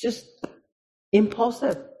 It's just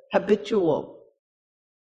impulsive, habitual.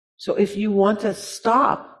 So if you want to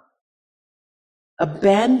stop,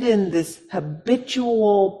 abandon this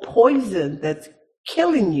habitual poison that's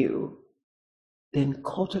killing you, then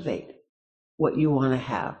cultivate what you want to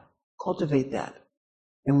have. Cultivate that.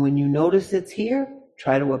 And when you notice it's here,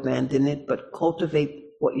 try to abandon it, but cultivate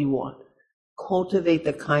what you want. Cultivate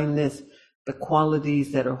the kindness, the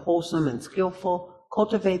qualities that are wholesome and skillful.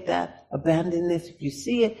 Cultivate that. Abandon this. If you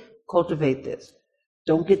see it, cultivate this.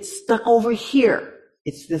 Don't get stuck over here.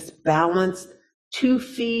 It's this balanced 2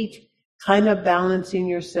 feet, kind of balancing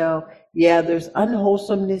yourself. Yeah, there's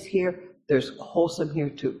unwholesomeness here. There's wholesome here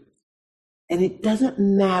too. And it doesn't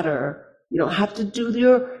matter. You don't have to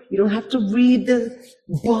you don't have to read the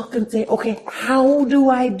book and say, okay, how do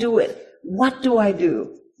I do it? What do I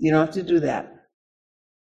do? You don't have to do that.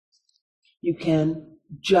 You can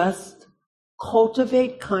just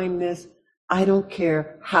cultivate kindness. I don't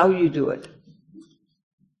care how you do it.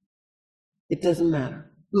 It doesn't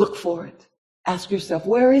matter. Look for it. Ask yourself,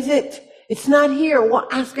 where is it? It's not here. Well,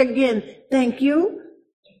 ask again. Thank you.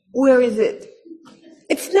 Where is it?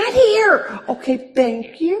 It's not here. Okay,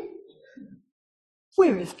 thank you.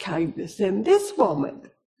 where is kindness in this moment?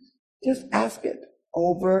 Just ask it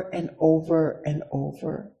over and over and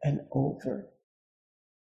over and over.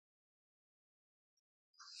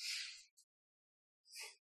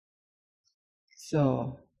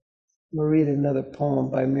 So, we'll read another poem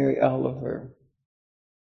by Mary Oliver.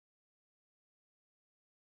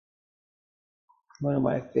 One of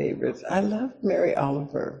my favorites. I love Mary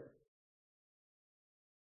Oliver.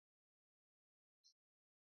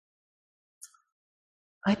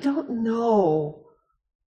 I don't know.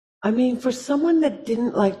 I mean, for someone that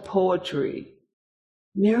didn't like poetry,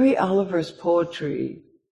 Mary Oliver's poetry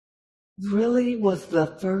really was the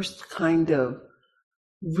first kind of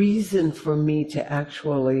reason for me to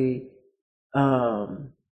actually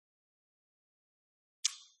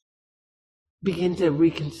begin to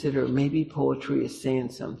reconsider maybe poetry is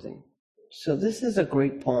saying something. So this is a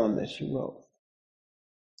great poem that she wrote.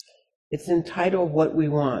 It's entitled What We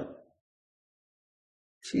Want.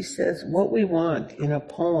 She says, what we want in a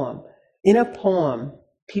poem. In a poem,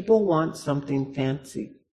 people want something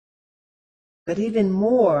fancy. But even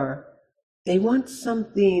more, they want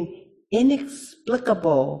something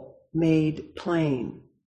inexplicable made plain,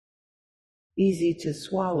 easy to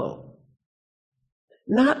swallow.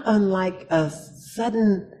 Not unlike a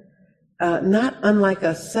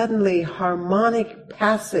suddenly harmonic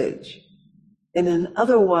passage in an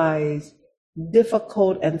otherwise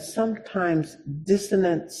difficult and sometimes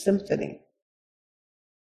dissonant symphony,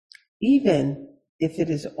 even if it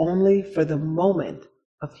is only for the moment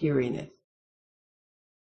of hearing it.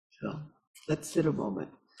 So let's sit a moment.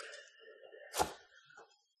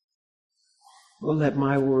 We'll let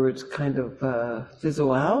my words kind of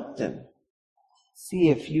fizzle out and see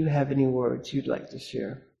if you have any words you'd like to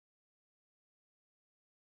share.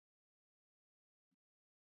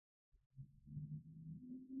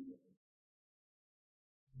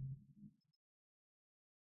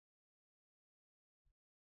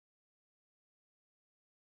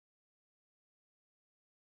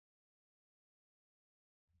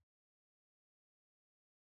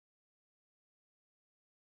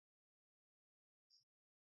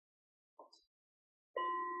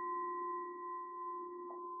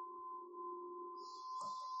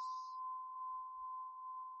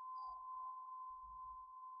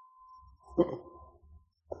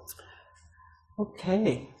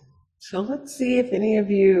 Okay, so let's see if any of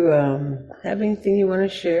you have anything you want to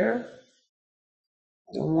share.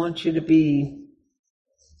 I don't want you to be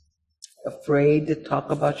afraid to talk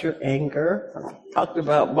about your anger. I've talked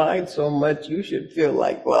about mine so much, you should feel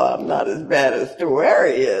like, well, I'm not as bad as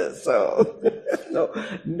Tawari is, so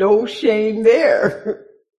no shame there.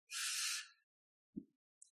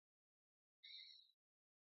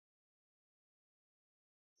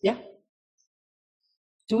 Yeah.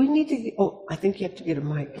 Do we need to get, oh, I think you have to get a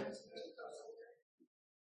mic.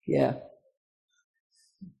 Yeah.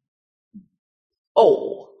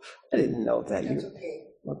 Oh, I didn't know that. That's okay.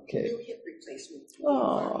 Okay. No hip replacement.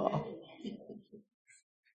 Oh.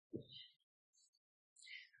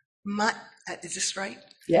 Is this right?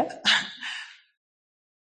 Yeah.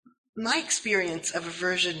 My experience of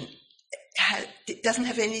aversion it doesn't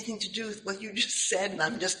have anything to do with what you just said, and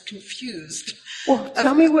I'm just confused. Well,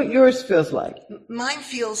 tell me what yours feels like. Mine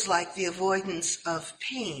feels like the avoidance of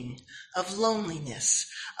pain, of loneliness,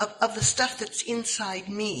 of the stuff that's inside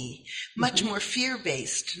me, much more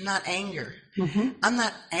fear-based, not anger. I'm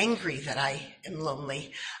not angry that I am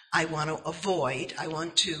lonely. I want to avoid, I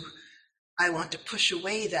want to push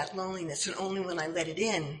away that loneliness, and only when I let it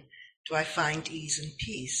in do I find ease and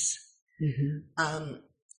peace.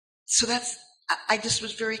 So I just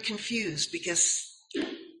was very confused because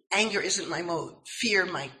anger isn't my mode. Fear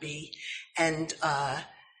might be, and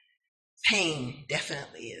pain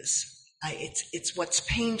definitely is. It's what's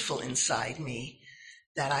painful inside me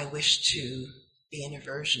that I wish to be in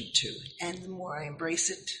aversion to. And the more I embrace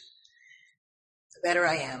it, the better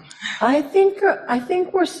I am. I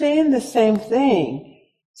think we're saying the same thing.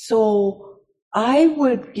 So I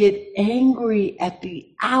would get angry at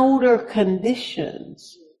the outer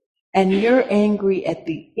conditions, and you're angry at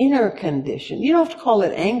the inner condition. You don't have to call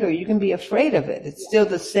it anger. You can be afraid of it. It's still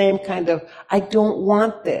the same kind of, I don't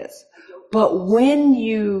want this. But when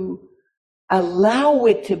you allow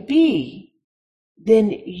it to be,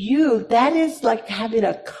 then that is like having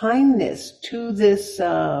a kindness to this,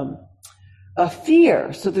 a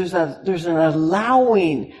fear. So there's an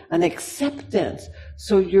allowing, an acceptance.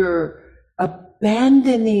 So you're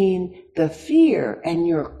abandoning the fear and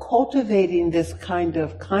you're cultivating this kind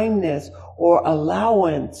of kindness or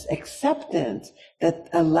allowance, acceptance that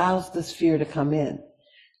allows this fear to come in.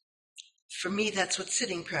 For me, that's what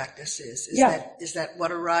sitting practice is. Yeah. Is that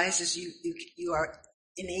what arises? You are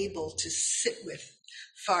enabled to sit with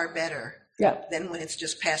far better than when it's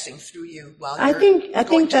just passing through you while you're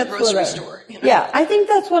going to the grocery store. You know? Yeah, I think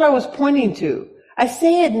that's what I was pointing to. I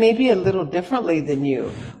say it maybe a little differently than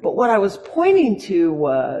you, but what I was pointing to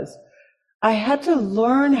was I had to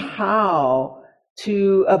learn how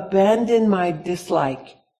to abandon my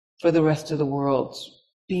dislike for the rest of the world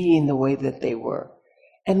being the way that they were.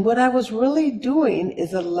 And what I was really doing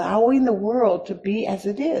is allowing the world to be as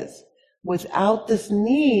it is, without this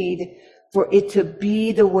need for it to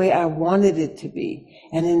be the way I wanted it to be.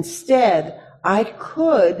 And instead, I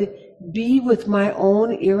could be with my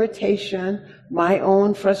own irritation, my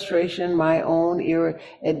own frustration, my own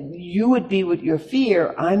and you would be with your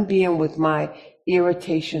fear. I'm being with my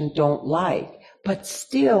irritation, don't like. But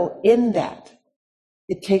still in that,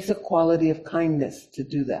 it takes a quality of kindness to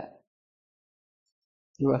do that.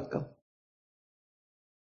 You're welcome.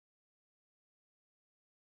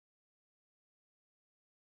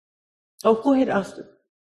 Oh, go ahead, Austin.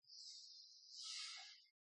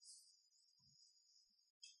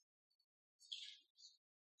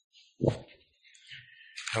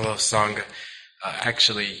 Hello, Sangha.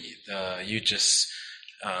 Actually, you just,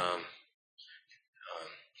 I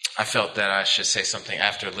felt that I should say something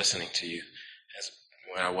after listening to you, as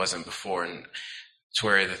when I wasn't before. And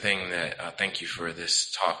Tori, the thing that, thank you for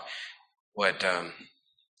this talk. What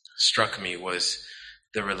struck me was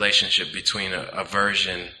the relationship between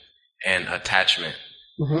aversion and attachment.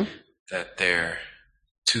 Mm-hmm. That they're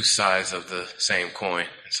two sides of the same coin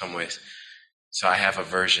in some ways. So I have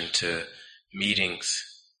aversion to meetings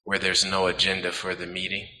where there's no agenda for the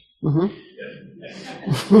meeting. Mm-hmm.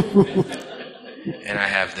 And I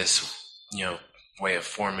have this, way of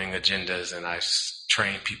forming agendas, and I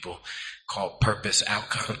train people called purpose,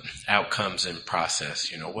 outcomes and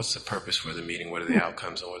process. What's the purpose for the meeting? What are the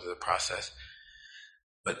outcomes and what are the process?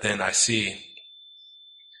 But then I see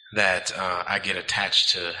that I get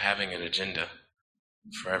attached to having an agenda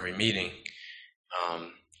for every meeting,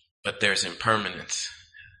 but there's impermanence,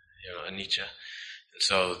 anicca. And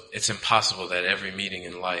so it's impossible that every meeting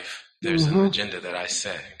in life, there's an agenda that I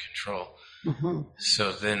set and control. Mm-hmm.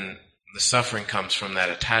 So then the suffering comes from that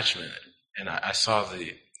attachment. And I saw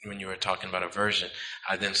when you were talking about aversion,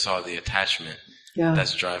 I then saw the attachment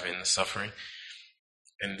that's driving the suffering.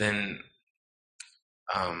 And then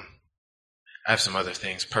I have some other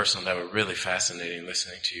things personal that were really fascinating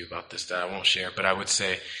listening to you about this that I won't share, but I would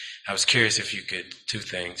say, I was curious if you could, two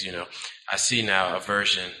things, I see now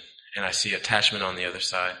aversion and I see attachment on the other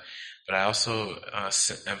side, but I also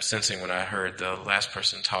am sensing when I heard the last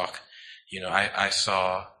person talk, I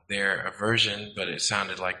saw their aversion, but it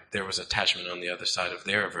sounded like there was attachment on the other side of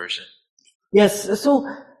their aversion. Yes, so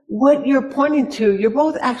what you're pointing to, you're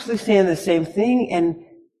both actually saying the same thing, and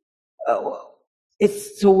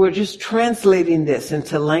so we're just translating this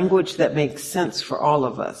into language that makes sense for all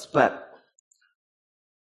of us. But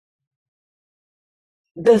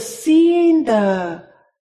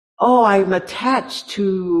I'm attached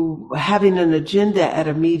to having an agenda at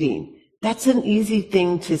a meeting. That's an easy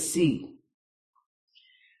thing to see.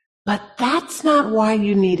 But that's not why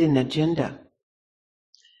you need an agenda.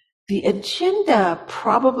 The agenda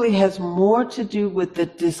probably has more to do with the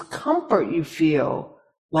discomfort you feel,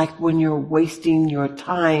 like when you're wasting your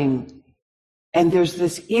time. And there's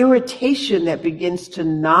this irritation that begins to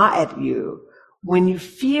gnaw at you when you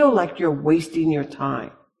feel like you're wasting your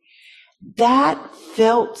time. That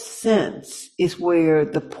felt sense is where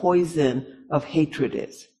the poison of hatred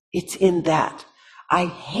is. It's in that. I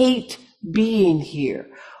hate being here.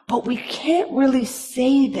 But we can't really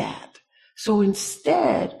say that. So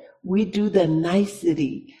instead, we do the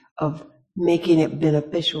nicety of making it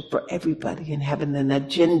beneficial for everybody and having an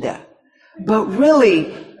agenda. But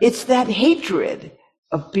really, it's that hatred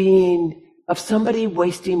of somebody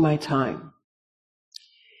wasting my time.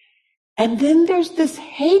 And then there's this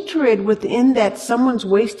hatred within that someone's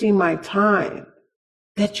wasting my time,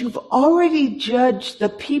 that you've already judged the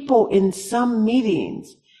people in some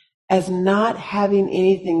meetings as not having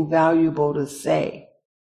anything valuable to say.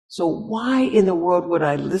 So why in the world would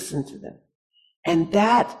I listen to them? And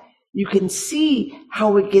that, you can see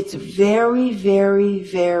how it gets very, very,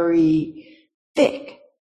 very thick.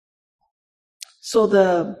 So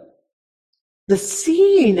the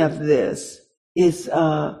seeing of this is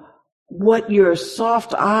what your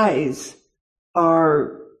soft eyes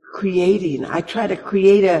are creating. I try to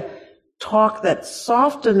create a talk that's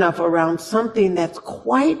soft enough around something that's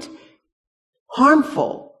quite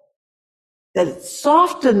harmful, that it's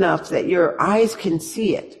soft enough that your eyes can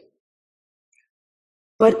see it.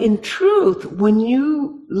 But in truth, when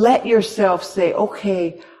you let yourself say,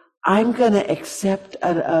 okay, I'm going to accept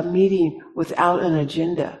a meeting without an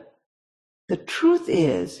agenda. The truth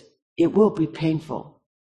is, it will be painful.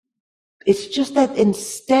 It's just that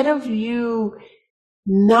instead of you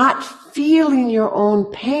not feeling your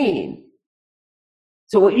own pain,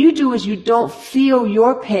 so what you do is you don't feel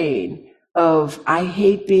your pain of, I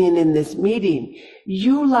hate being in this meeting.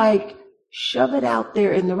 You like shove it out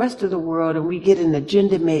there in the rest of the world, and we get an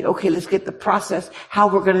agenda made. Okay, let's get the process, how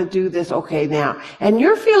we're going to do this. Okay, now. And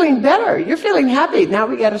you're feeling better. You're feeling happy. Now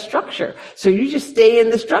we got a structure. So you just stay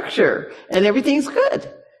in the structure and everything's good.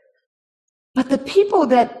 But the people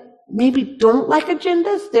that maybe don't like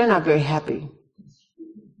agendas, they're not very happy.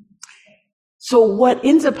 So what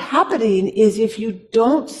ends up happening is if you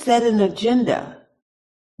don't set an agenda,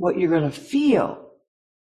 what you're going to feel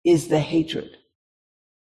is the hatred.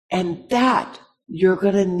 And that you're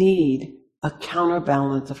going to need a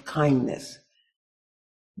counterbalance of kindness.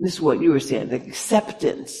 This is what you were saying, the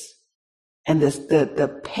acceptance and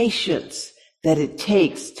the patience that it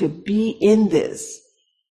takes to be in this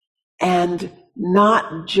and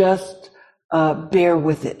not just bear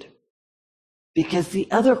with it. Because the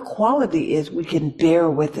other quality is we can bear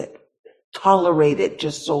with it, tolerate it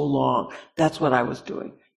just so long. That's what I was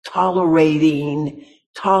doing. Tolerating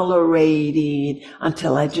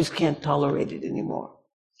until I just can't tolerate it anymore.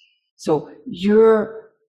 So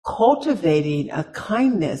you're cultivating a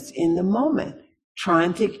kindness in the moment,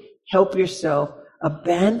 trying to help yourself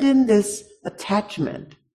abandon this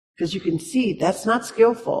attachment, because you can see that's not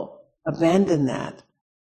skillful. Abandon that.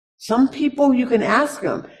 Some people, you can ask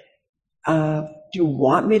them, do you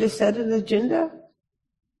want me to set an agenda?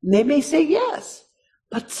 And they may say yes.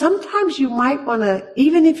 But sometimes you might want to,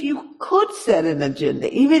 even if you could set an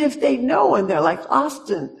agenda, even if they know and they're like,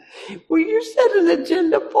 Austin, will you set an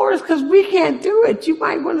agenda for us? Because we can't do it. You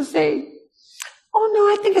might want to say, oh no,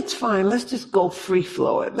 I think it's fine. Let's just go free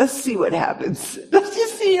flow it. Let's see what happens. Let's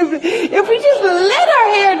just see if we just let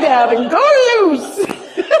our hair down and go loose.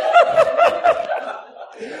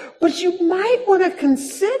 But you might want to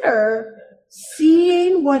consider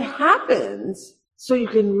seeing what happens so you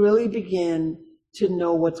can really begin to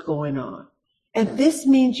know what's going on. And this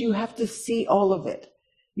means you have to see all of it.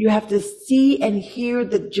 You have to see and hear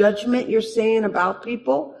the judgment you're saying about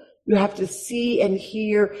people. You have to see and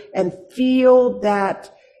hear and feel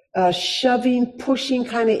that shoving, pushing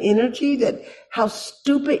kind of energy, that how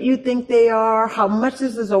stupid you think they are, how much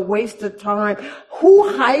this is a waste of time,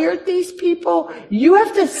 who hired these people. You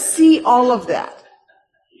have to see all of that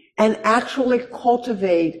and actually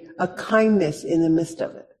cultivate a kindness in the midst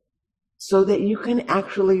of it, so that you can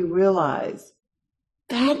actually realize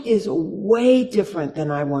that is way different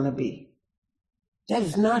than I want to be. That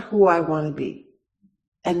is not who I want to be.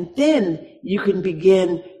 And then you can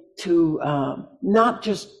begin to not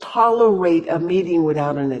just tolerate a meeting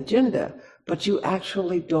without an agenda, but you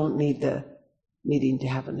actually don't need the meeting to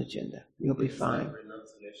have an agenda. You'll be fine.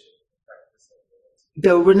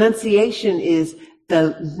 The renunciation is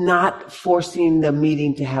the not forcing the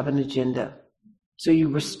meeting to have an agenda. So you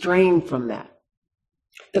restrain from that.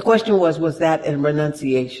 The question was that a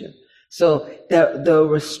renunciation? So the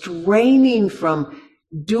restraining from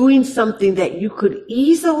doing something that you could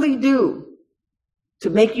easily do to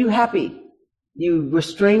make you happy, you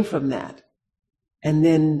restrain from that. And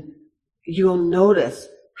then you'll notice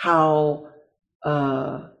how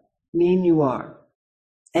mean you are.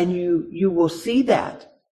 And you will see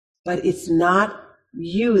that. But it's not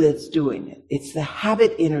you that's doing it. It's the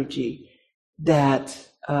habit energy that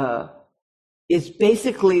is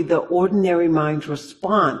basically the ordinary mind's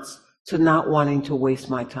response to not wanting to waste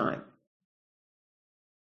my time.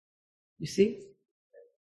 You see?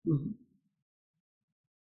 Mm-hmm.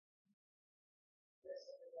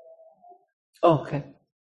 Oh, okay.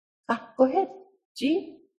 Go ahead.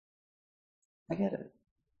 Jean? I get it.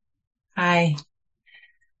 Hi.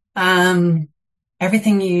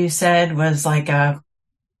 Everything you said was like I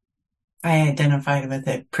identified with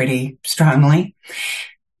it pretty strongly.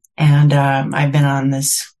 And I've been on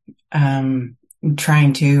this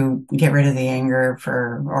trying to get rid of the anger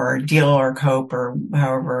or deal or cope or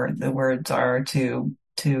however the words are to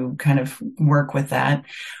kind of work with that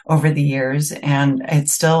over the years. And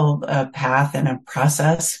it's still a path and a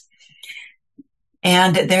process.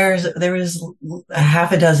 And there was a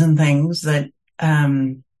half a dozen things that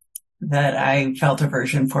I felt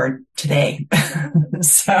aversion for today.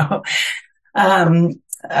 So,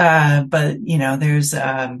 but there's,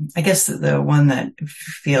 I guess the one that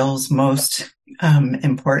feels most,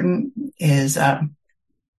 important is,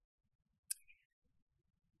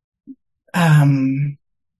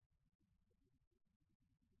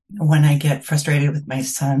 when I get frustrated with my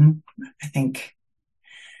son. I think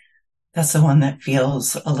that's the one that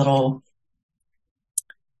feels a little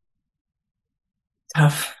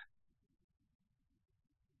tough.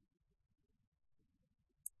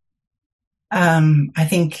 I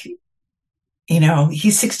think,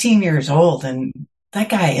 he's 16 years old and that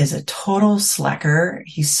guy is a total slacker.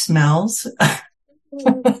 He smells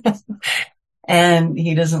and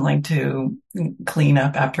he doesn't like to clean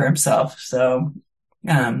up after himself. So,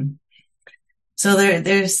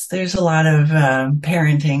 there's a lot of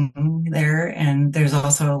parenting there, and there's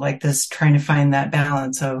also like this trying to find that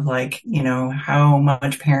balance of like, how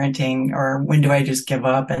much parenting, or when do I just give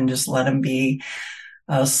up and just let him be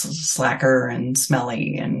a slacker and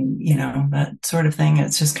smelly and, that sort of thing.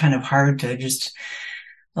 It's just kind of hard to just,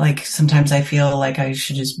 like, sometimes I feel like I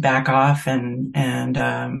should just back off and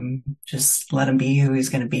just let him be who he's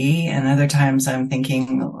going to be. And other times I'm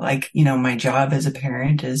thinking like, my job as a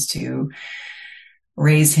parent is to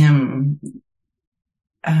raise him,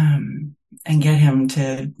 and get him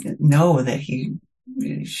to know that he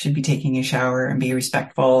should be taking a shower and be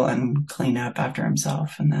respectful and clean up after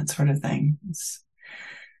himself and that sort of thing.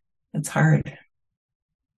 It's hard.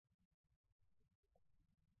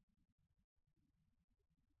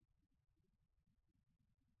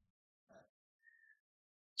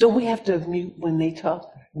 So we have to mute when they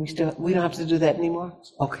talk? We don't have to do that anymore?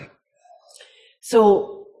 Okay.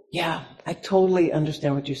 So, yeah, I totally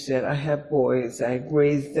understand what you said. I have boys, I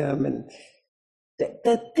raised them, and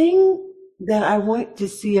the thing that I want to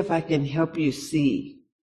see if I can help you see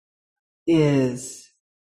is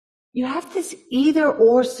you have this either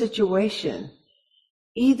or situation.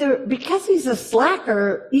 Either, because he's a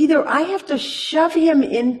slacker, either I have to shove him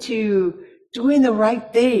into doing the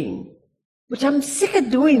right thing, which I'm sick of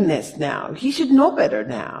doing this now. He should know better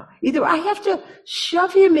now. Either I have to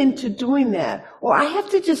shove him into doing that, or I have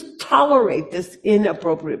to just tolerate this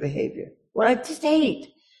inappropriate behavior, what I just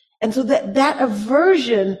hate. And so that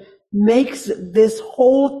aversion makes this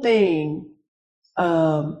whole thing,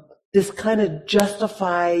 this kind of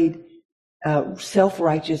justified,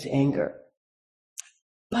 self-righteous anger.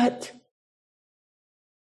 But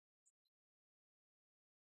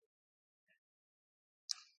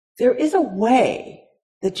there is a way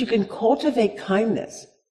that you can cultivate kindness,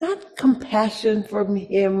 not compassion for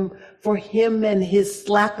him and his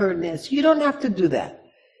slackerness. You don't have to do that.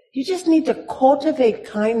 You just need to cultivate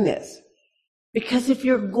kindness. Because if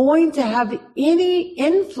you're going to have any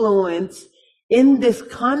influence in this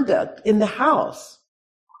conduct in the house,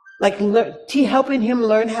 like helping him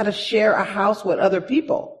learn how to share a house with other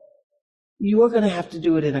people, you are going to have to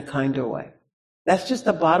do it in a kinder way. That's just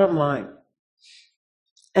the bottom line.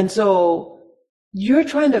 And so you're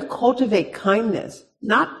trying to cultivate kindness,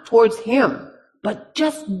 not towards him, but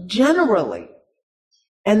just generally.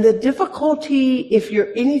 And the difficulty, if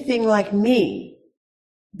you're anything like me,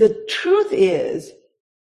 the truth is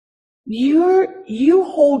you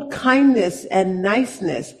hold kindness and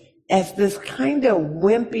niceness as this kind of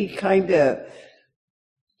wimpy, kind of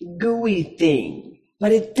gooey thing,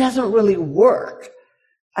 but it doesn't really work.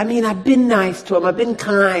 I mean, I've been nice to him, I've been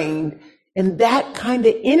kind, and that kind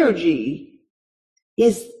of energy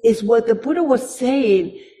is what the Buddha was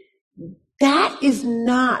saying. That is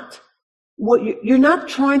not what you're not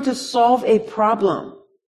trying to solve a problem.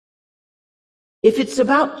 If it's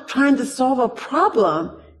about trying to solve a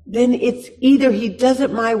problem, then it's either he does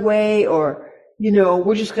it my way or,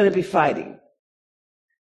 we're just going to be fighting.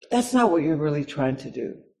 That's not what you're really trying to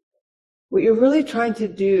do. What you're really trying to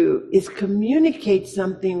do is communicate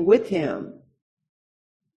something with him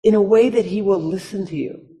in a way that he will listen to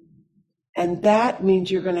you. And that means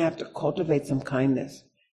you're going to have to cultivate some kindness.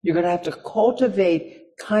 You're going to have to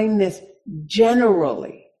cultivate kindness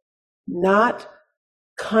generally, not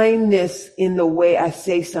kindness in the way I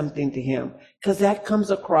say something to him, because that comes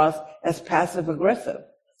across as passive aggressive.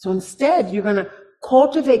 So instead, you're going to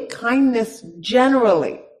cultivate kindness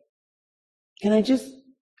generally. Can I just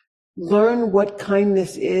learn what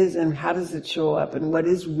kindness is and how does it show up and what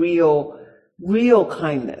is real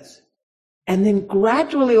kindness? And then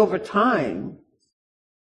gradually over time,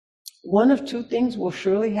 one of two things will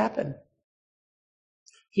surely happen.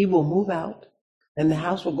 He will move out and the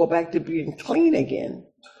house will go back to being clean again.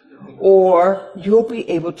 Or you'll be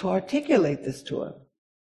able to articulate this to him.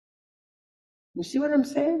 You see what I'm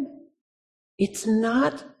saying? It's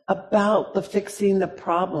not about the fixing the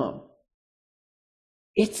problem.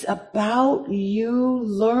 It's about you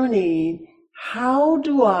learning, how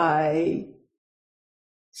do I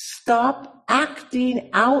stop acting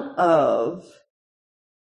out of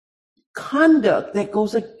conduct that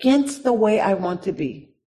goes against the way I want to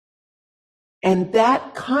be? And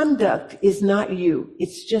that conduct is not you.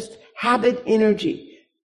 It's just habit energy.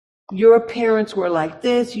 your parents were like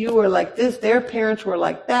this, you were like this, their parents were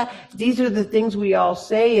like that. These are the things we all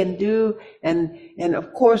say and do. And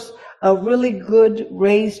of course, a really good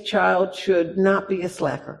raised child should not be a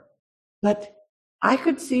slacker. But I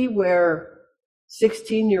could see where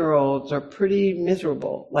 16-year-olds are pretty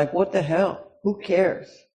miserable. Like, what the hell? Who cares?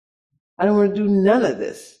 I don't want to do none of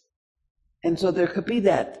this. And so there could be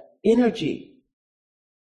that energy.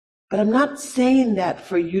 But I'm not saying that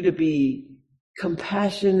for you to be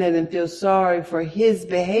compassionate and feel sorry for his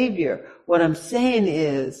behavior. What I'm saying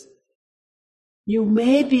is, you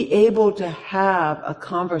may be able to have a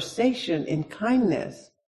conversation in kindness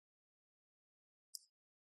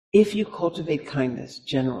if you cultivate kindness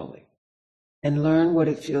generally and learn what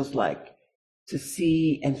it feels like to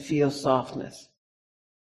see and feel softness.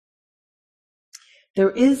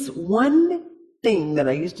 There is one thing that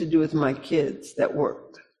I used to do with my kids that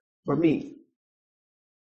worked for me.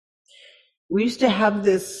 We used to have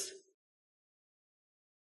this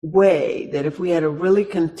way that if we had a really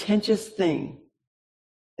contentious thing,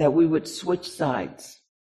 that we would switch sides.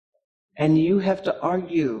 And you have to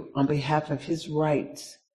argue on behalf of his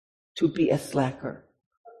rights to be a slacker.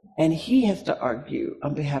 And he has to argue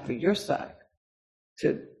on behalf of your side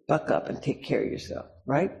to buck up and take care of yourself,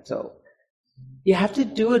 right? So you have to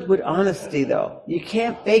do it with honesty, though. You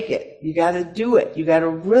can't fake it. You got to do it. You got to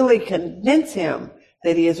really convince him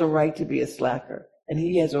that he has a right to be a slacker. And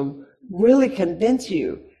he has to really convince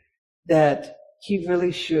you that he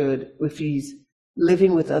really should, if he's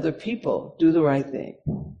living with other people, do the right thing.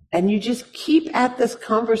 And you just keep at this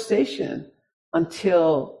conversation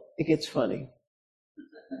until it gets funny.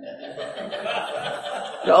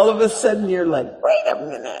 And all of a sudden you're like, wait a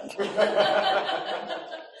minute.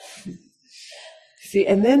 See,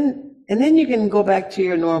 and then you can go back to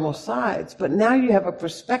your normal sides, but now you have a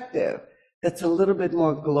perspective that's a little bit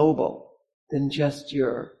more global than just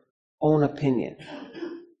your own opinion.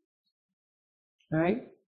 All right?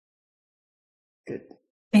 Good.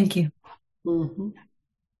 Thank you. Mm-hmm.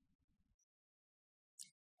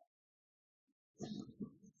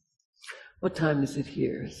 What time is it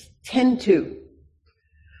here? It's 10:02.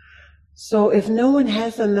 So if no one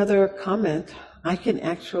has another comment, I can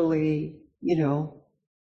actually,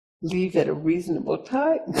 leave at a reasonable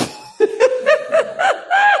time.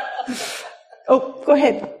 Oh, go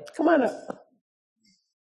ahead. Come on up.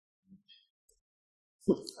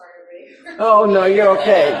 Oh, no, you're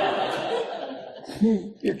okay.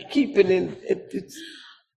 You're keeping it's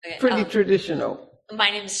pretty traditional. My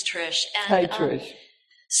name is Trish. And, Hi, Trish.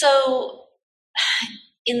 So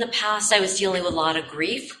in the past, I was dealing with a lot of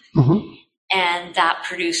grief, and that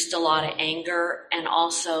produced a lot of anger and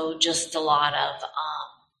also just a lot of,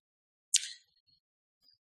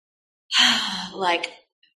 like,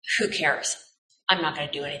 who cares? I'm not going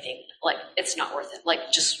to do anything. Like, it's not worth it.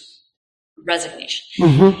 Like, just resignation.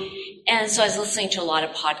 And so I was listening to a lot of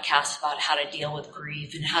podcasts about how to deal with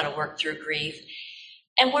grief and how to work through grief.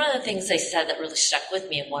 And one of the things they said that really stuck with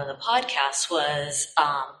me in one of the podcasts was,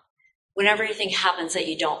 whenever anything happens that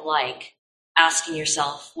you don't like, asking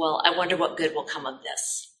yourself, well, I wonder what good will come of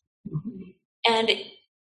this. And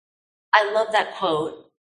I love that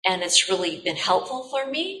quote, and it's really been helpful for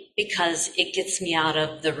me because it gets me out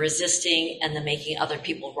of the resisting and the making other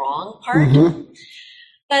people wrong part.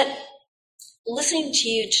 But listening to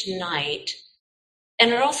you tonight,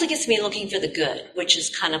 and it also gets me looking for the good, which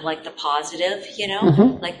is kind of like the positive,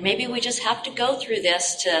 like maybe we just have to go through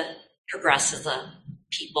this to progress as a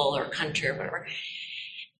people or country or whatever.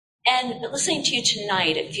 And listening to you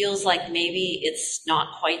tonight, it feels like maybe it's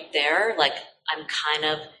not quite there. Like I'm kind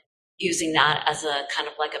of using that as a kind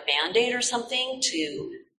of like a Band-Aid or something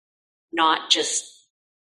to not just,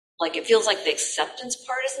 like it feels like the acceptance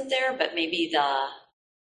part isn't there, but maybe the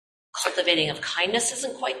cultivating of kindness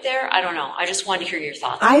isn't quite there. I don't know. I just wanted to hear your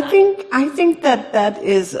thoughts. I think that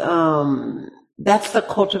is, that's the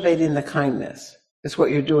cultivating the kindness is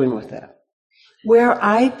what you're doing with that. Where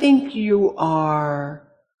I think you are,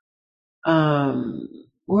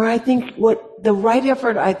 where I think what the right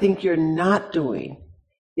effort I think you're not doing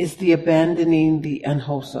is the abandoning the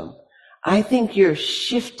unwholesome. I think you're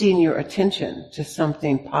shifting your attention to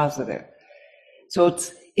something positive. So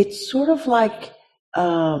it's sort of like,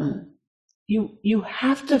 you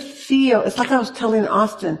have to feel, it's like I was telling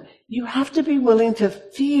Austin, you have to be willing to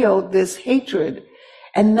feel this hatred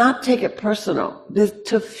and not take it personal,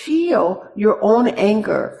 to feel your own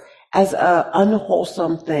anger as an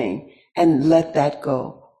unwholesome thing and let that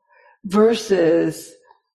go. Versus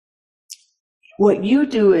what you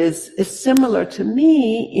do is similar to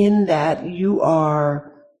me in that you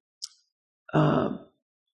are,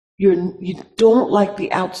 you don't like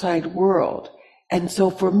the outside world. And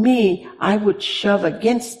so for me, I would shove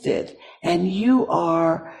against it, and you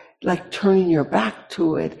are like turning your back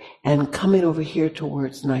to it and coming over here to where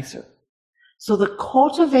it's nicer. So the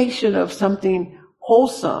cultivation of something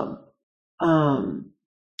wholesome,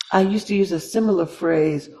 I used to use a similar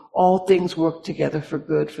phrase, all things work together for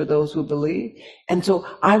good for those who believe. And so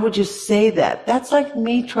I would just say that. That's like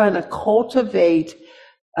me trying to cultivate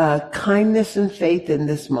kindness and faith in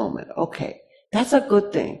this moment. Okay, that's a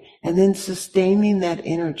good thing. And then sustaining that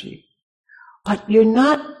energy. But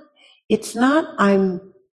it's not,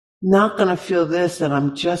 I'm not going to feel this and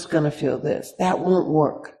I'm just going to feel this. That won't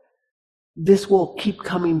work. This will keep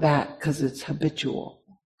coming back because it's habitual.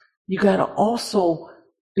 You got to also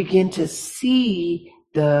begin to see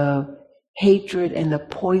the hatred and the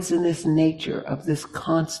poisonous nature of this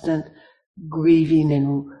constant grieving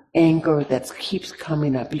and anger that keeps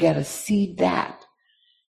coming up. You got to see that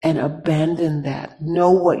and abandon that. Know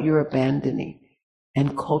what you're abandoning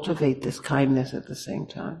and cultivate this kindness at the same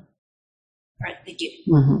time. All right, thank you.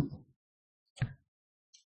 Mm-hmm.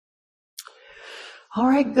 All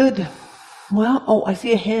right, good. Well, I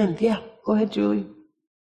see a hand. Yeah, go ahead, Julie.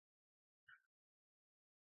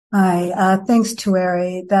 Hi, thanks,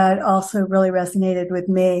 Tueri. That also really resonated with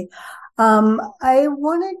me. I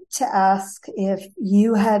wanted to ask if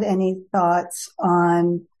you had any thoughts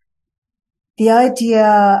on the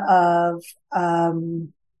idea of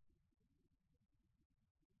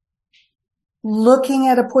looking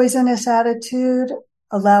at a poisonous attitude,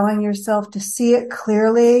 allowing yourself to see it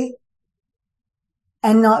clearly,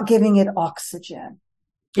 and not giving it oxygen.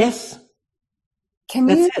 Yes. Can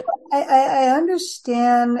you, I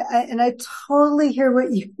understand, and I totally hear what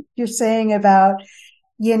you're saying about,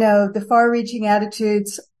 the far-reaching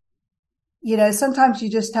attitudes. Sometimes you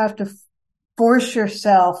just have to force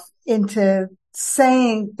yourself into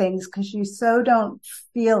saying things because you so don't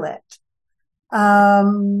feel it.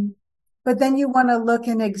 But then you want to look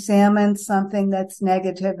and examine something that's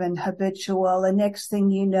negative and habitual, and next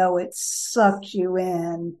thing you know, it sucked you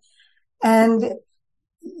in. And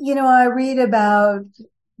I read about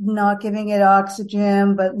not giving it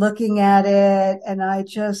oxygen, but looking at it, and I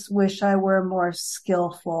just wish I were more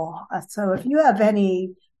skillful. So if you have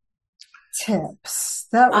any tips,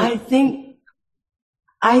 I think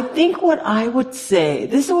what I would say,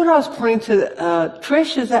 this is what I was pointing to,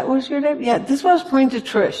 Trish, is that was your name? Yeah, this is what I was pointing to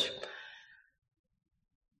Trish.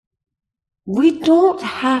 We don't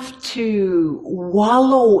have to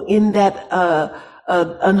wallow in that,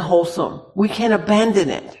 unwholesome. We can abandon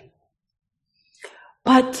it.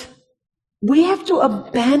 But we have to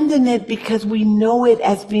abandon it because we know it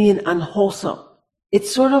as being unwholesome.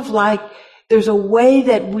 It's sort of like there's a way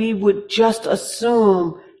that we would just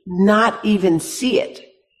assume not even see it.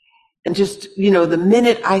 And just, the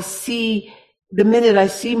minute I see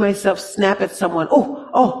myself snap at someone,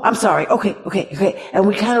 oh, I'm sorry. Okay. And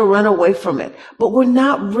we kind of run away from it. But we're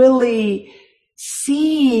not really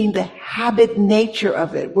seeing the habit nature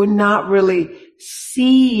of it. We're not really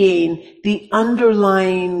seeing the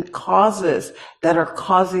underlying causes that are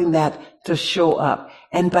causing that to show up.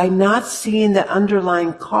 And by not seeing the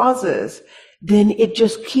underlying causes, then it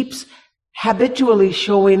just keeps habitually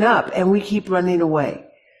showing up and we keep running away.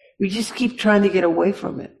 We just keep trying to get away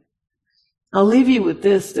from it. I'll leave you with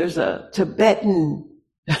this. There's a Tibetan,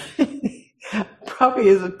 probably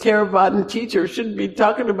as a Theravadan teacher, shouldn't be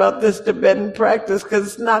talking about this Tibetan practice because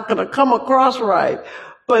it's not going to come across right.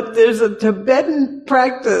 But there's a Tibetan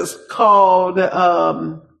practice called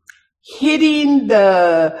hitting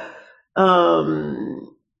the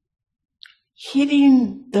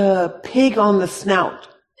pig on the snout.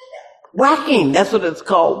 Whacking, that's what it's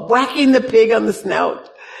called. Whacking the pig on the snout.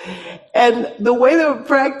 And the way the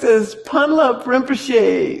practice, Panla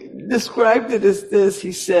Rinpoche described it as this.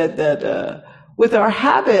 He said that with our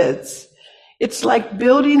habits, it's like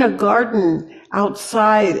building a garden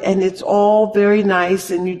outside and it's all very nice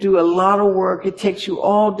and you do a lot of work. It takes you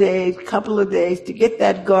all day, a couple of days to get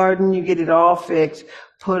that garden. You get it all fixed,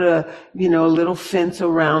 put a little fence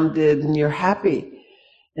around it and you're happy.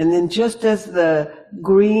 And then just as the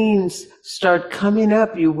greens start coming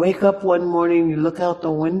up, you wake up one morning, you look out the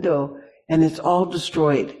window and it's all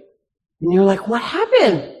destroyed. And you're like, what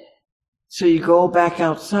happened? So you go back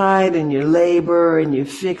outside and you labor and you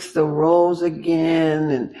fix the rows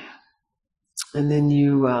again and then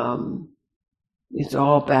you, it's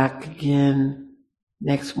all back again.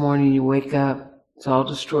 Next morning you wake up, it's all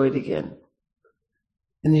destroyed again.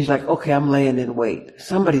 And you're like, okay, I'm laying in wait.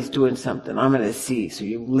 Somebody's doing something. I'm going to see. So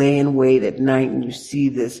you lay in wait at night and you see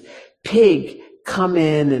this pig come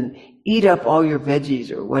in and eat up all your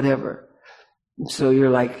veggies or whatever. And so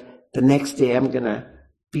you're like, the next day I'm going to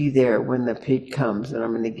be there when the pig comes and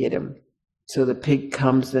I'm going to get him. So the pig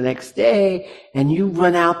comes the next day and you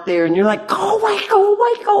run out there and you're like, go away, go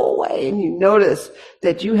away, go away. And you notice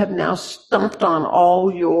that you have now stomped on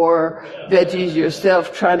all your veggies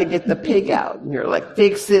yourself trying to get the pig out. And you're like,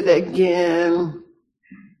 fix it again.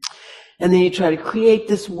 And then you try to create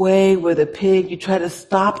this way where you try to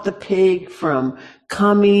stop the pig from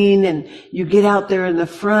coming, and you get out there in the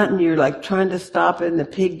front and you're like trying to stop it, and the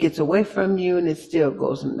pig gets away from you and it still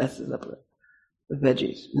goes and messes up the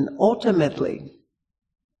veggies. And ultimately,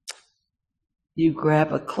 you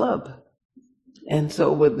grab a club. And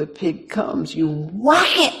so when the pig comes, you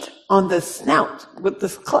whack it on the snout with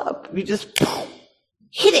this club. You just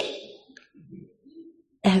hit it.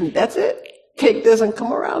 And that's it. Pig doesn't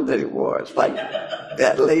come around anymore. It's like,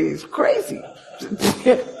 that lady's crazy.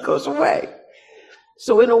 It goes away.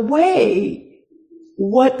 So in a way,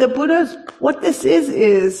 what this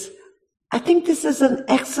is, I think this is an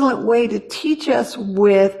excellent way to teach us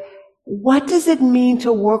with what does it mean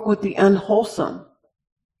to work with the unwholesome?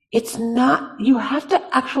 It's not, you have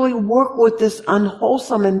to actually work with this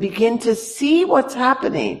unwholesome and begin to see what's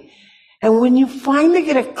happening. And when you finally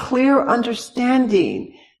get a clear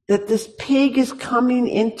understanding that this pig is coming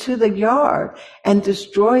into the yard and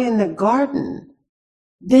destroying the garden,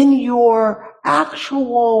 then your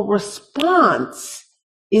actual response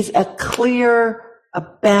is a clear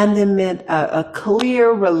abandonment, a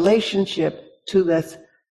clear relationship to this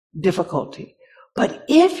difficulty. But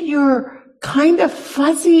if you're kind of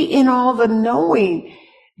fuzzy in all the knowing,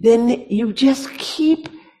 then you just keep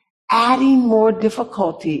adding more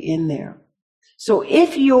difficulty in there. So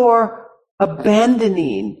if you're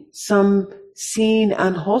abandoning some seen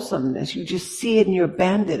unwholesomeness, you just see it and you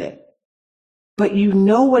abandon it. But you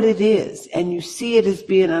know what it is, and you see it as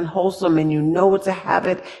being unwholesome, and you know it's a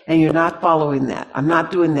habit, and you're not following that. I'm not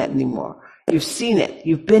doing that anymore. You've seen it.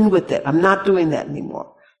 You've been with it. I'm not doing that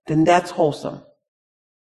anymore. Then that's wholesome.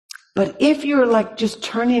 But if you're like just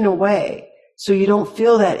turning away, so you don't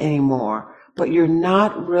feel that anymore, but you're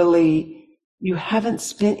not really, you haven't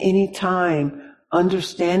spent any time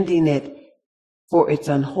understanding it for its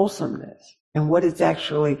unwholesomeness and what it's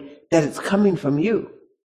actually, that it's coming from you,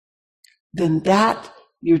 then that,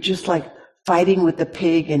 you're just like fighting with the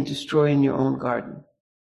pig and destroying your own garden.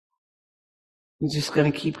 You're just going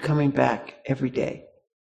to keep coming back every day.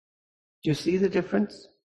 Do you see the difference?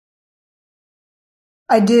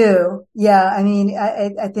 I do. Yeah. I mean,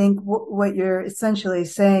 I think what you're essentially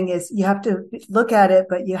saying is you have to look at it,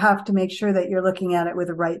 but you have to make sure that you're looking at it with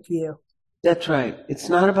the right view. That's right. It's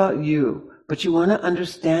not about you, but you want to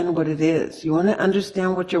understand what it is. You want to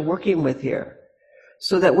understand what you're working with here.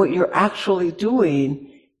 So that what you're actually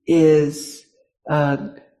doing is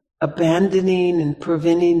abandoning and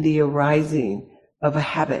preventing the arising of a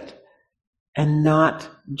habit, and not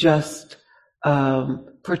just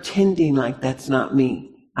pretending like that's not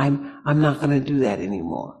me. I'm not going to do that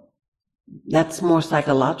anymore. That's more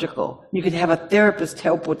psychological. You can have a therapist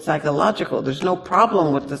help with psychological. There's no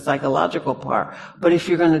problem with the psychological part. But if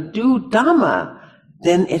you're going to do Dhamma,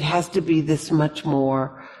 then it has to be this much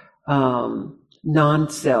more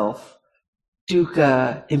non-self,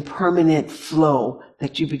 dukkha, impermanent flow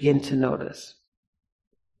that you begin to notice.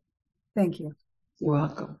 Thank you. You're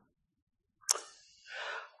welcome.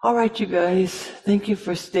 All right, you guys. Thank you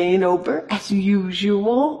for staying over as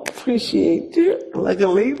usual. Appreciate it.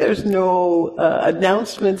 Luckily, there's no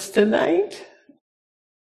announcements tonight.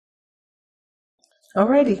 All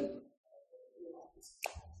righty.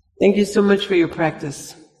 Thank you so much for your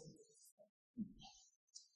practice.